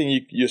only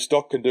thing your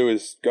stock can do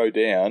is go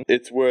down.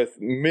 It's worth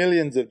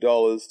millions of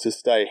dollars to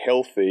stay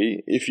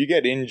healthy. If you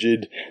get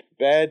injured,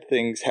 bad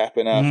things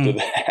happen after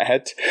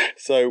that.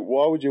 So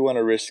why would you want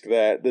to risk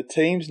that? The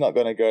team's not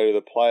going to go to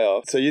the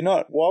playoffs. So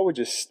why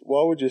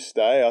would you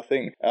stay? I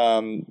think,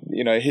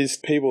 his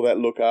people that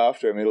look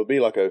after him, it'll be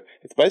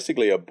it's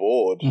basically a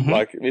board.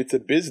 Like, it's a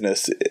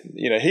business.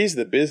 He's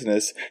the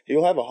business.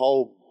 He'll have a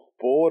whole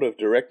board of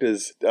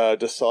directors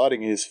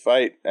deciding his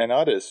fate, and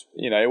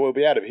it will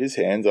be out of his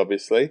hands,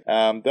 obviously.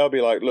 They'll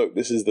be like, look,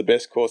 this is the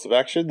best course of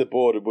action. The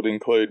board would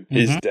include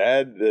his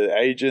dad, the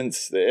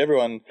agents,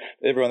 everyone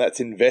that's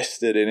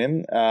invested in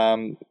him,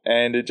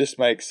 and it just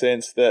makes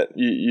sense that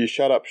you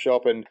shut up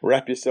shop and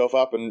wrap yourself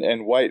up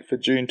and wait for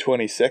June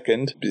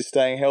 22nd,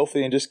 staying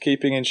healthy and just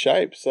keeping in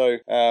shape. So,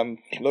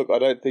 look, I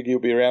don't think he'll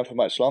be around for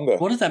much longer.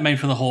 What does that mean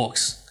for the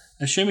Hawks?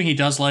 Assuming he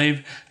does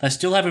leave, they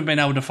still haven't been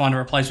able to find a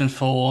replacement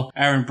for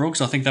Aaron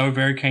Brooks. I think they were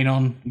very keen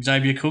on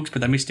Xavier Cooks,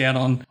 but they missed out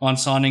on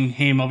signing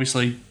him,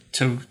 obviously,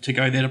 to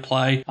go there to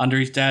play under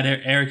his dad,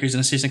 Eric, who's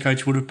an assistant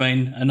coach, would have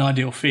been an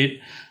ideal fit.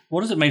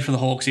 What does it mean for the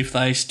Hawks if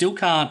they still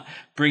can't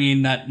bring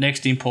in that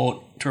next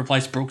import to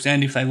replace Brooks,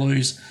 and if they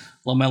lose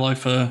LaMelo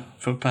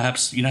for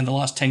perhaps, the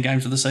last 10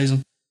 games of the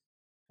season?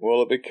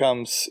 Well,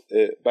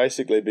 it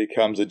basically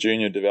becomes a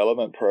junior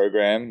development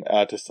program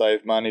to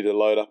save money to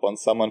load up on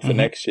someone for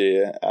next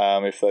year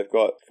if they've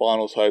got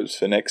finals hopes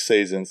for next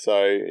season.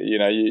 So,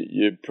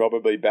 you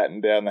probably batten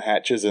down the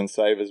hatches and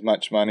save as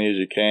much money as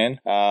you can,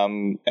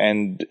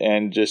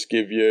 and just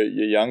give your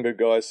younger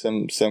guys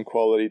some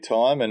quality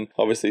time. And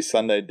obviously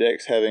Sunday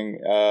Detch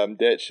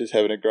is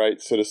having a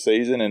great sort of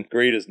season, and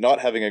Greeter's not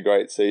having a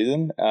great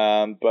season.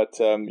 But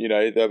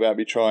they might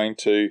be trying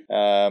to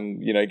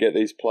get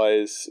these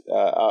players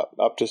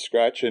up to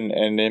scratch and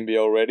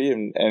NBL ready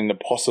and a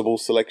possible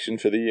selection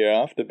for the year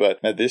after. But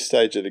at this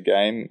stage of the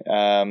game,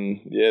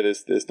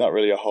 there's not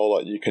really a whole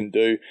lot you can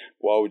do.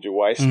 Why would you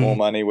waste more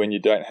money when you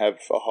don't have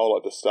a whole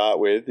lot to start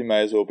with? You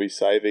may as well be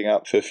saving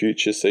up for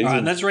future seasons. All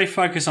right, let's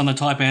refocus on the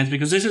Taipans,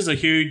 because this is a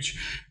huge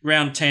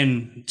round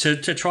 10 to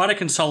try to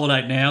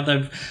consolidate now.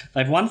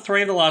 They've won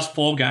 3 of the last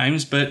 4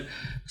 games, but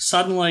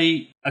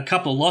suddenly a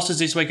couple of losses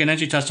this week, and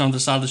as you touched on at the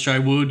start of the show,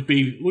 would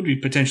be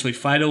potentially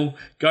fatal.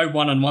 Go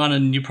 1-1,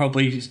 and you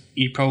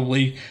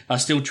probably are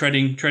still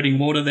treading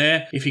water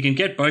there. If you can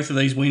get both of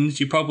these wins,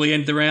 you probably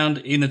end the round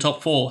in the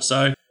top 4.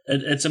 So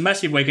it's a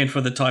massive weekend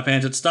for the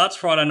Taipans. It starts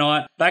Friday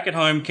night back at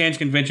home, Cairns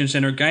Convention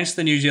Centre, against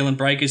the New Zealand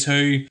Breakers,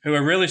 who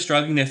are really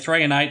struggling. They're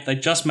 3-8. They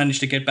just managed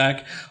to get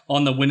back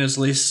on the winners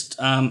list,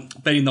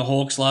 beating the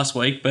Hawks last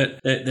week, but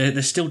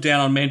they're still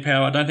down on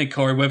manpower. I don't think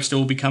Corey Webster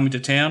will be coming to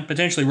town.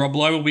 Potentially Rob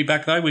Lowe will be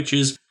back though, which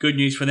is good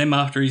news for them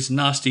after his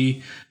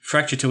nasty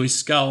fracture to his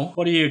skull.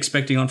 What are you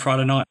expecting on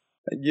Friday night?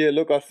 Yeah,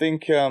 look, I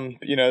think,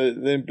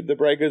 the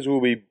Breakers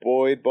will be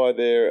buoyed by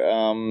their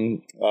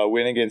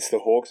win against the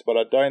Hawks, but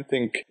I don't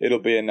think it'll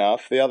be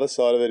enough. The other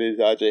side of it is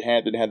RJ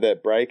Hampton had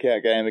that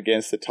breakout game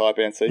against the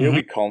Taipans, so he'll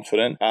be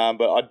confident.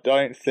 But I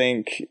don't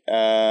think,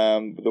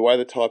 the way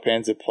the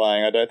Taipans are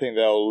playing, I don't think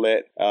they'll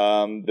let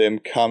them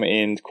come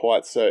in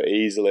quite so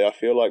easily. I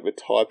feel like the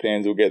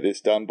Taipans will get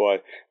this done by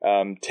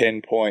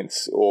 10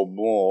 points or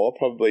more,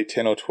 probably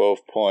 10 or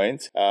 12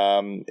 points.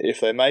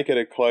 If they make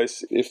it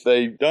if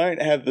they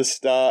don't have the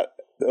start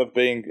of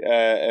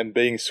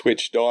being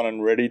switched on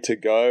and ready to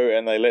go,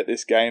 and they let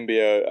this game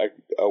be a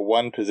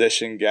one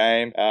possession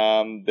game,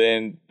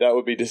 then that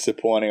would be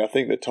disappointing. I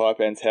think the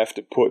Taipans have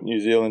to put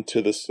New Zealand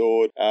to the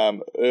sword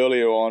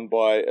earlier on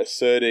by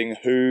asserting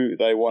who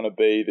they want to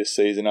be this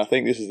season. I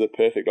think this is the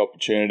perfect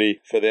opportunity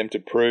for them to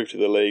prove to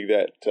the league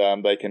that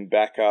they can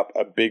back up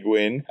a big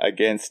win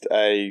against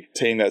a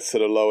team that's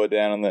sort of lower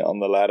down on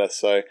the ladder.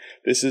 So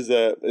this is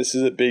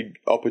a big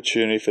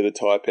opportunity for the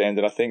Taipans,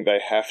 and I think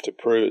they have to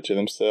prove it to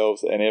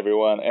themselves and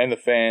everyone and the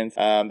fans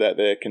that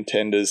they're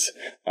contenders,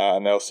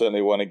 and they'll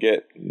certainly want to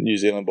get New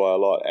Zealand by a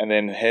lot, and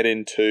then head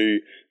into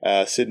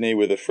Sydney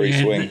with a free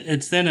swing.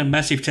 It's then a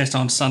massive test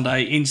on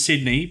Sunday in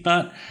Sydney,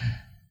 but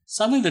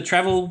suddenly the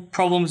travel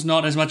problem's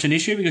not as much an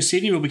issue, because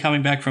Sydney will be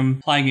coming back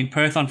from playing in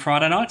Perth on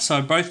Friday night.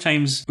 So both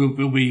teams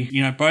will be,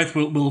 both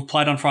will have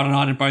played on Friday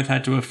night, and both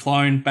had to have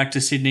flown back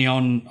to Sydney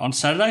on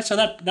Saturday. So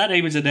that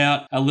evens it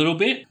out a little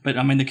bit. But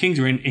I mean, the Kings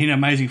are in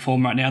amazing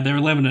form right now. They're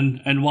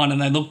 11-1,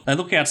 and they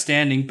look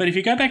outstanding. But if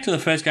you go back to the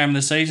first game of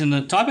the season,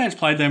 the Taipans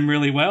played them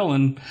really well,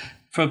 and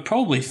for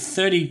probably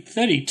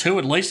 32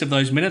 at least of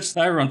those minutes,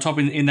 they were on top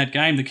in that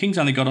game. The Kings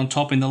only got on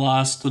top in the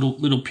last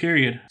little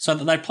period. So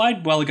that they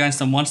played well against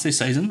them once this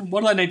season.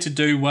 What do they need to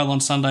do well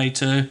on Sunday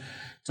to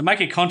make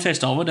a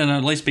contest of it and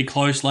at least be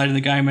close late in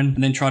the game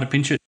and then try to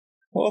pinch it?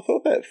 Well, I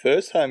thought that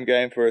first home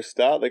game for a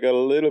start, they got a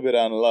little bit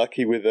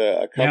unlucky with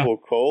a couple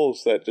of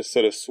calls that just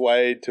sort of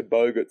swayed to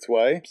Bogut's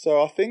way. So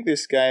I think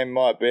this game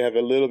might have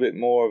a little bit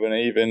more of an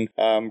even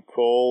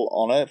call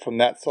on it from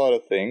that side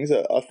of things.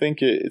 I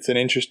think it's an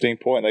interesting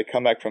point. They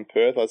come back from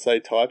Perth. I'd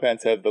say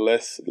Taipans have the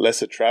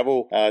lesser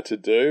travel to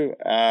do.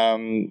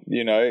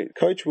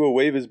 Coach Will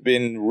Weaver's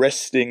been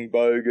resting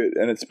Bogut,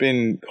 and it's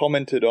been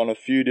commented on a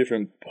few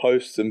different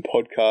posts and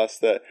podcasts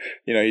that,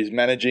 he's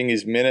managing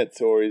his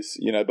minutes, or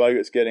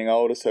Bogut's getting old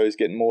older, so he's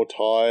getting more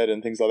tired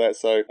and things like that.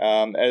 So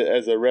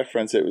as a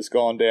reference, it was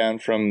gone down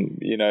from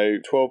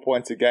 12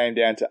 points a game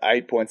down to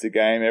 8 points a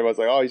game. Everyone's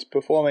like, oh, he's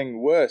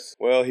performing worse.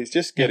 Well, he's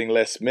just getting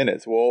less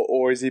minutes. Well,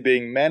 or is he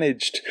being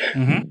managed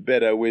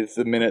better with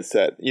the minutes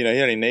that he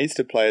only needs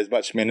to play as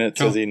much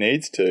minutes as he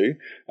needs to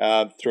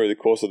through the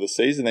course of the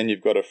season? Then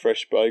you've got a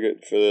fresh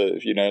Bogut for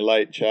the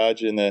late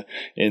charge in the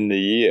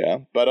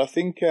year. But I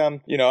think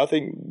I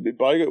think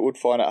Bogut would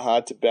find it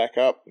hard to back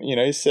up.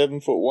 He's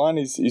 7'1".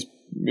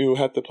 He'll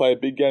have to play a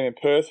big game in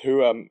Perth,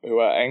 who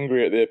are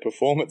angry at their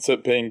performance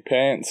at being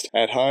pantsed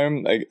at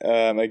home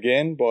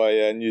again by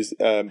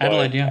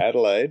Adelaide.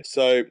 Adelaide.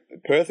 So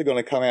Perth are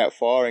going to come out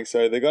firing.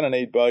 So they're going to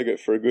need Bogut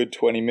for a good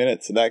 20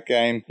 minutes of that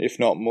game, if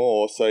not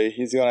more. So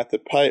he's going to have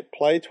to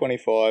play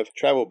 25,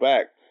 travel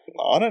back.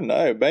 I don't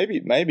know.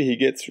 Maybe he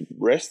gets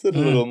rested a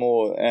little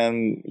more,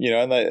 and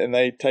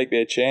they take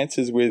their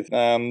chances with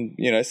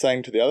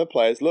saying to the other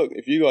players, look,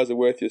 if you guys are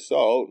worth your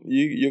salt,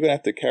 you're going to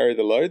have to carry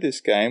the load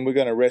this game. We're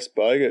going to rest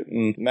Bogut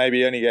and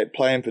maybe only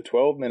play him for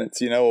 12 minutes,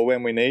 or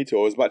when we need to,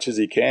 or as much as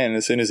he can,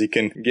 as soon as he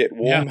can get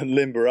warm and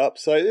limber up.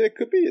 So it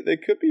could be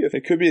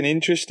an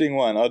interesting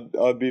one.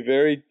 I'd be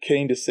very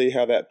keen to see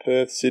how that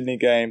Perth-Sydney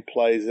game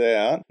plays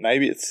out.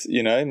 Maybe it's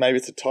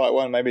a tight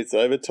one. Maybe it's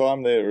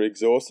overtime. They're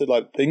exhausted.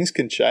 Like, things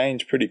can change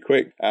pretty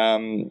quick.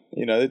 The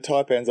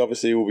Taipans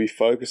obviously will be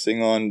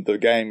focusing on the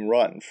game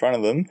right in front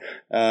of them.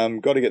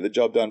 Got to get the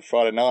job done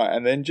Friday night,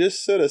 and then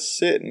just sort of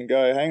sit and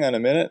go, hang on a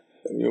minute,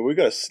 we've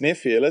got a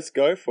sniff here. Let's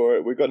go for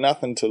it. We've got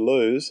nothing to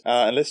lose,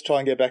 and let's try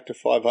and get back to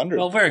 500.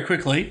 Well, very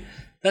quickly,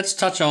 let's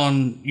touch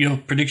on your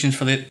predictions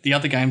for the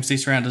other games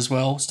this round as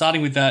well,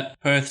 starting with that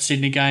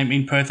Perth-Sydney game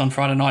in Perth on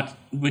Friday night,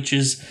 which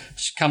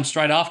comes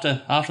straight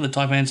after the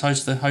Taipans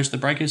host the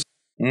Breakers.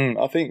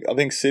 I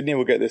think Sydney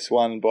will get this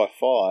one by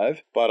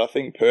 5, but I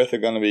think Perth are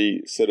going to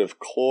be sort of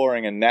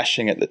clawing and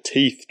gnashing at the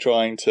teeth,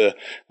 trying to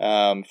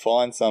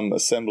find some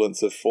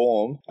semblance of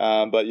form.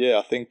 But yeah,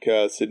 I think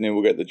Sydney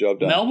will get the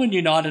job done. Melbourne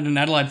United and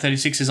Adelaide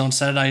 36 is on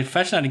Saturday.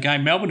 Fascinating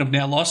game. Melbourne have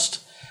now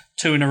lost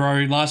 2 in a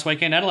row last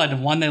weekend. Adelaide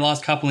have won their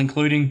last couple,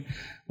 including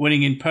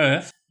winning in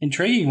Perth.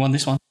 Intriguing one,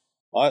 this one.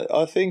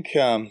 I think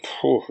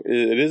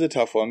it is a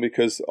tough one,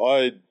 because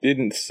I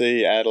didn't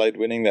see Adelaide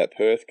winning that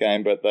Perth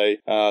game, but they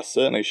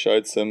certainly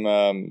showed some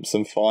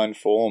fine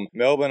form.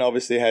 Melbourne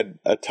obviously had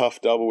a tough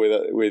double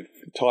with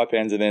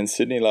Taipans and then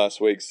Sydney last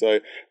week, so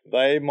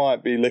they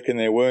might be licking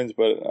their wounds,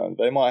 but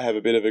they might have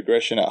a bit of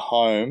aggression at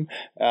home.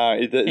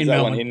 Is that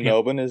Melbourne, one in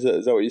Melbourne? Is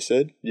that what you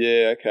said?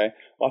 Yeah, okay.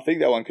 I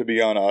think that one could be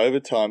going to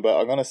overtime, but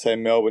I'm going to say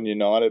Melbourne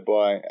United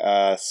by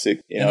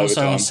 6 in overtime. And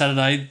also on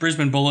Saturday,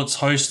 Brisbane Bullets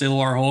host the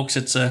Illawarra Hawks.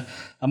 It's a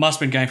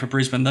must-win game for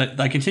Brisbane.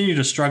 They continue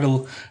to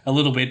struggle a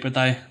little bit, but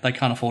they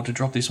can't afford to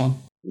drop this one.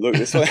 Look,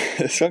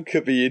 this one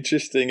could be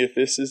interesting if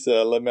this is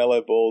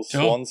LaMelo Ball's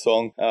swan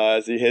song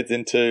as he heads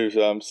into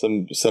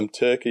some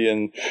turkey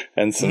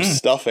and some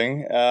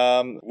stuffing.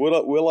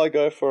 Will I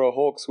go for a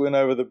Hawks win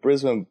over the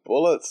Brisbane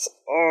Bullets?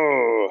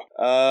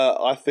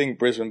 I think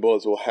Brisbane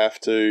Bullets will have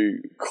to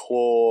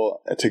claw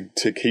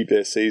to keep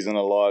their season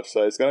alive.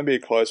 So it's going to be a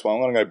close one.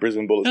 I'm going to go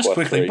Brisbane Bullets Just by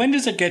quickly, 3. When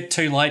does it get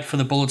too late for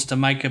the Bullets to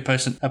make a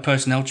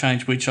personnel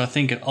change, which I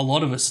think a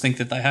lot of us think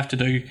that they have to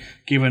do,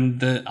 given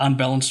the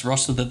unbalanced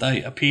roster that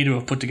they appear to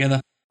have put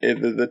together?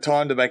 The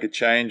time to make a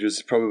change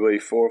was probably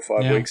 4 or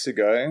 5 weeks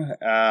ago.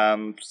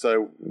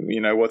 So,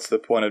 what's the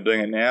point of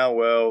doing it now?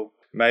 Well,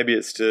 maybe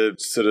it's to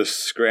sort of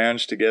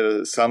scrounge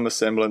together some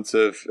semblance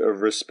of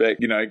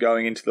respect,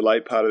 going into the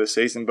late part of the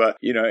season. But,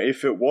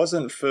 if it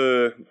wasn't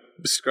for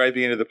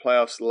scraping into the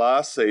playoffs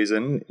last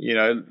season,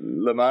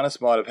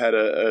 Lemanis might have had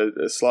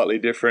a slightly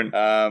different,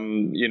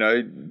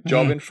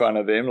 job in front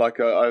of him. Like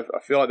I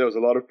feel like there was a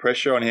lot of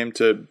pressure on him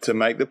to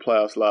make the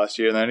playoffs last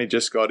year, and they only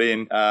just got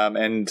in,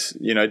 and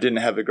didn't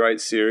have a great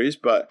series.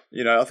 But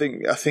I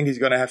think he's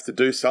going to have to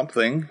do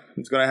something.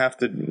 He's going to have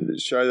to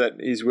show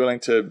that he's willing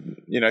to,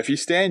 if you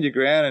stand your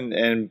ground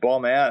and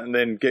bomb out and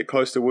then get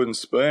close to wooden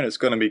spoon, it's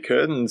going to be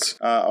curtains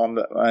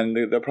and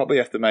they'll probably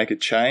have to make a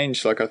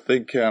change. Like I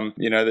think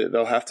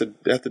they'll have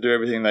to do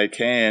everything they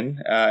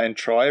can and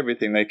try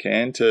everything they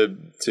can to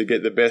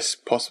get the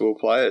best possible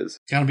players.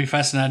 It's going to be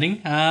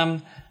fascinating.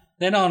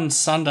 Then on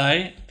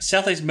Sunday,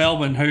 Southeast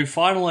Melbourne, who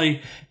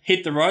finally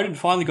hit the road and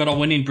finally got a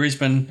win in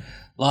Brisbane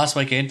last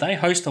weekend, they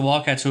host the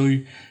Wildcats,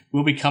 who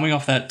will be coming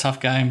off that tough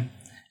game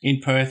in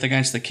Perth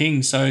against the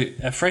Kings. So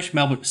a fresh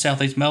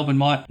Southeast Melbourne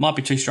might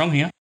be too strong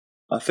here.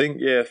 I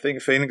think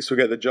Phoenix will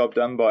get the job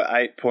done by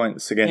 8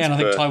 points against Perth. Yeah, and I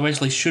think Ty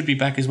Wesley should be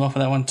back as well for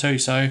that one too.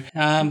 So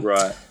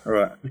Right.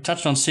 We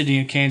touched on Sydney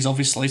and Cairns,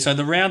 obviously. So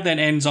the round then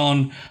ends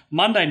on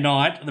Monday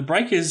night. The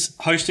Breakers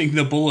hosting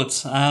the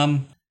Bullets.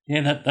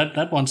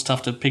 That one's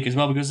tough to pick as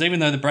well, because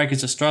even though the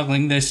Breakers are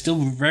struggling, they're still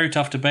very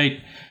tough to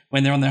beat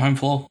when they're on their home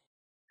floor.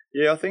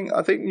 Yeah, I think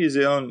New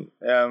Zealand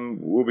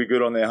will be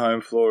good on their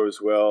home floor as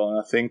well. And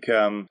I think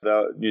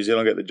New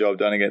Zealand get the job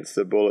done against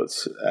the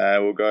Bullets.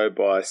 We'll go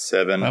by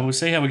 7. Well, we'll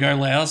see how we go,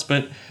 Loughz.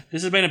 But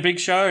this has been a big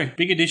show,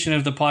 big edition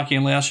of the Pikey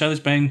and Loughz show.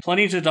 There's been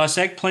plenty to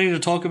dissect, plenty to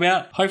talk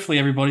about. Hopefully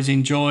everybody's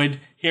enjoyed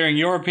hearing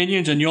your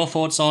opinions and your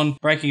thoughts on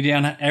breaking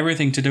down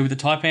everything to do with the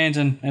Taipans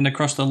and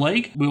across the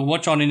league. We'll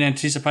watch on in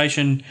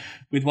anticipation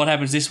with what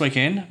happens this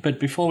weekend. But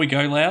before we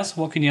go, Loughz,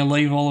 what can you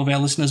leave all of our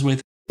listeners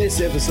with? This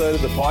episode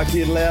of the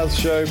Pikey and Loughz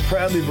Show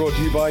proudly brought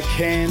to you by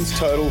Cairns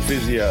Total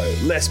Physio.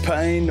 Less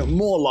pain,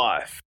 more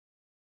life.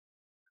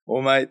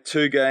 Well, mate,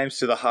 2 games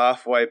to the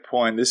halfway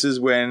point. This is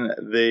when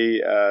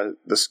the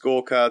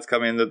scorecards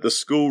come in. The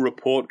school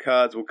report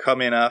cards will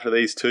come in after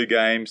these 2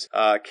 games.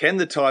 Can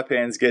the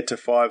Taipans get to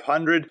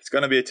 500? It's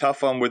going to be a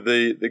tough one with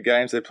the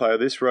games they play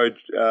on this road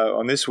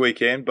on this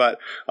weekend, but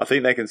I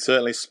think they can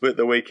certainly split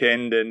the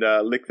weekend and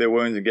lick their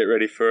wounds and get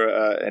ready for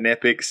an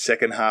epic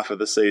second half of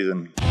the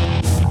season.